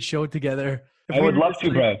wicked show together. I would love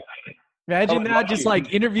to, bro. Imagine that, just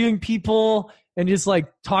like interviewing people and just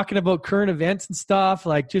like talking about current events and stuff,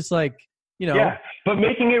 like just like, you know. Yeah, but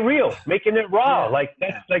making it real, making it raw. Like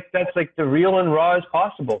that's like the real and raw as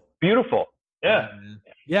possible. Beautiful. Yeah.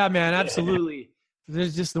 Yeah, man, absolutely.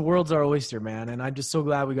 There's just, the world's our oyster, man, and I'm just so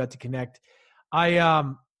glad we got to connect. I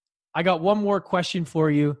got one more question for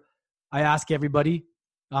you. I ask everybody.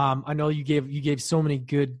 I know you gave so many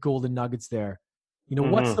good golden nuggets there. You know,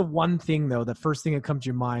 what's the one thing though, the first thing that comes to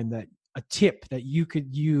your mind, that a tip that you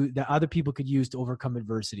could use, that other people could use to overcome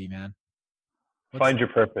adversity, man? Find your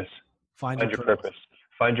purpose. Find your purpose.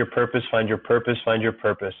 Find your purpose. Find your purpose. Find your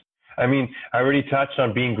purpose. I mean, I already touched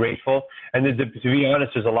on being grateful. And to be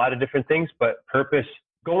honest, there's a lot of different things, but purpose,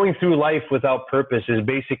 going through life without purpose is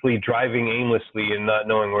basically driving aimlessly and not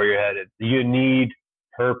knowing where you're headed. You need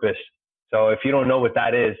purpose. So if you don't know what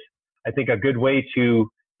that is, I think a good way to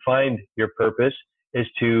find your purpose is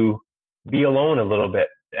to be alone a little bit.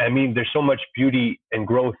 I mean, there's so much beauty and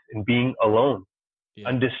growth in being alone,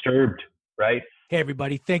 undisturbed, right? Hey,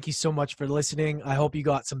 everybody. Thank you so much for listening. I hope you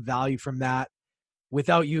got some value from that.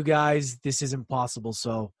 Without you guys, this isn't possible.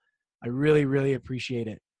 So I really, really appreciate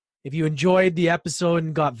it. If you enjoyed the episode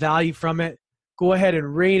and got value from it, go ahead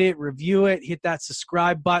and rate it, review it, hit that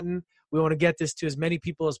subscribe button. We want to get this to as many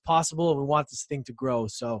people as possible, and we want this thing to grow.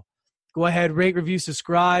 So go ahead, rate, review,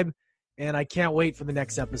 subscribe, and I can't wait for the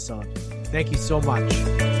next episode. Thank you so much.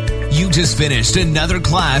 You just finished another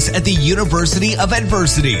class at the University of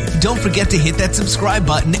Adversity. Don't forget to hit that subscribe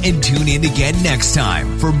button and tune in again next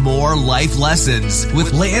time for more life lessons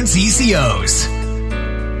with Lance ECOs.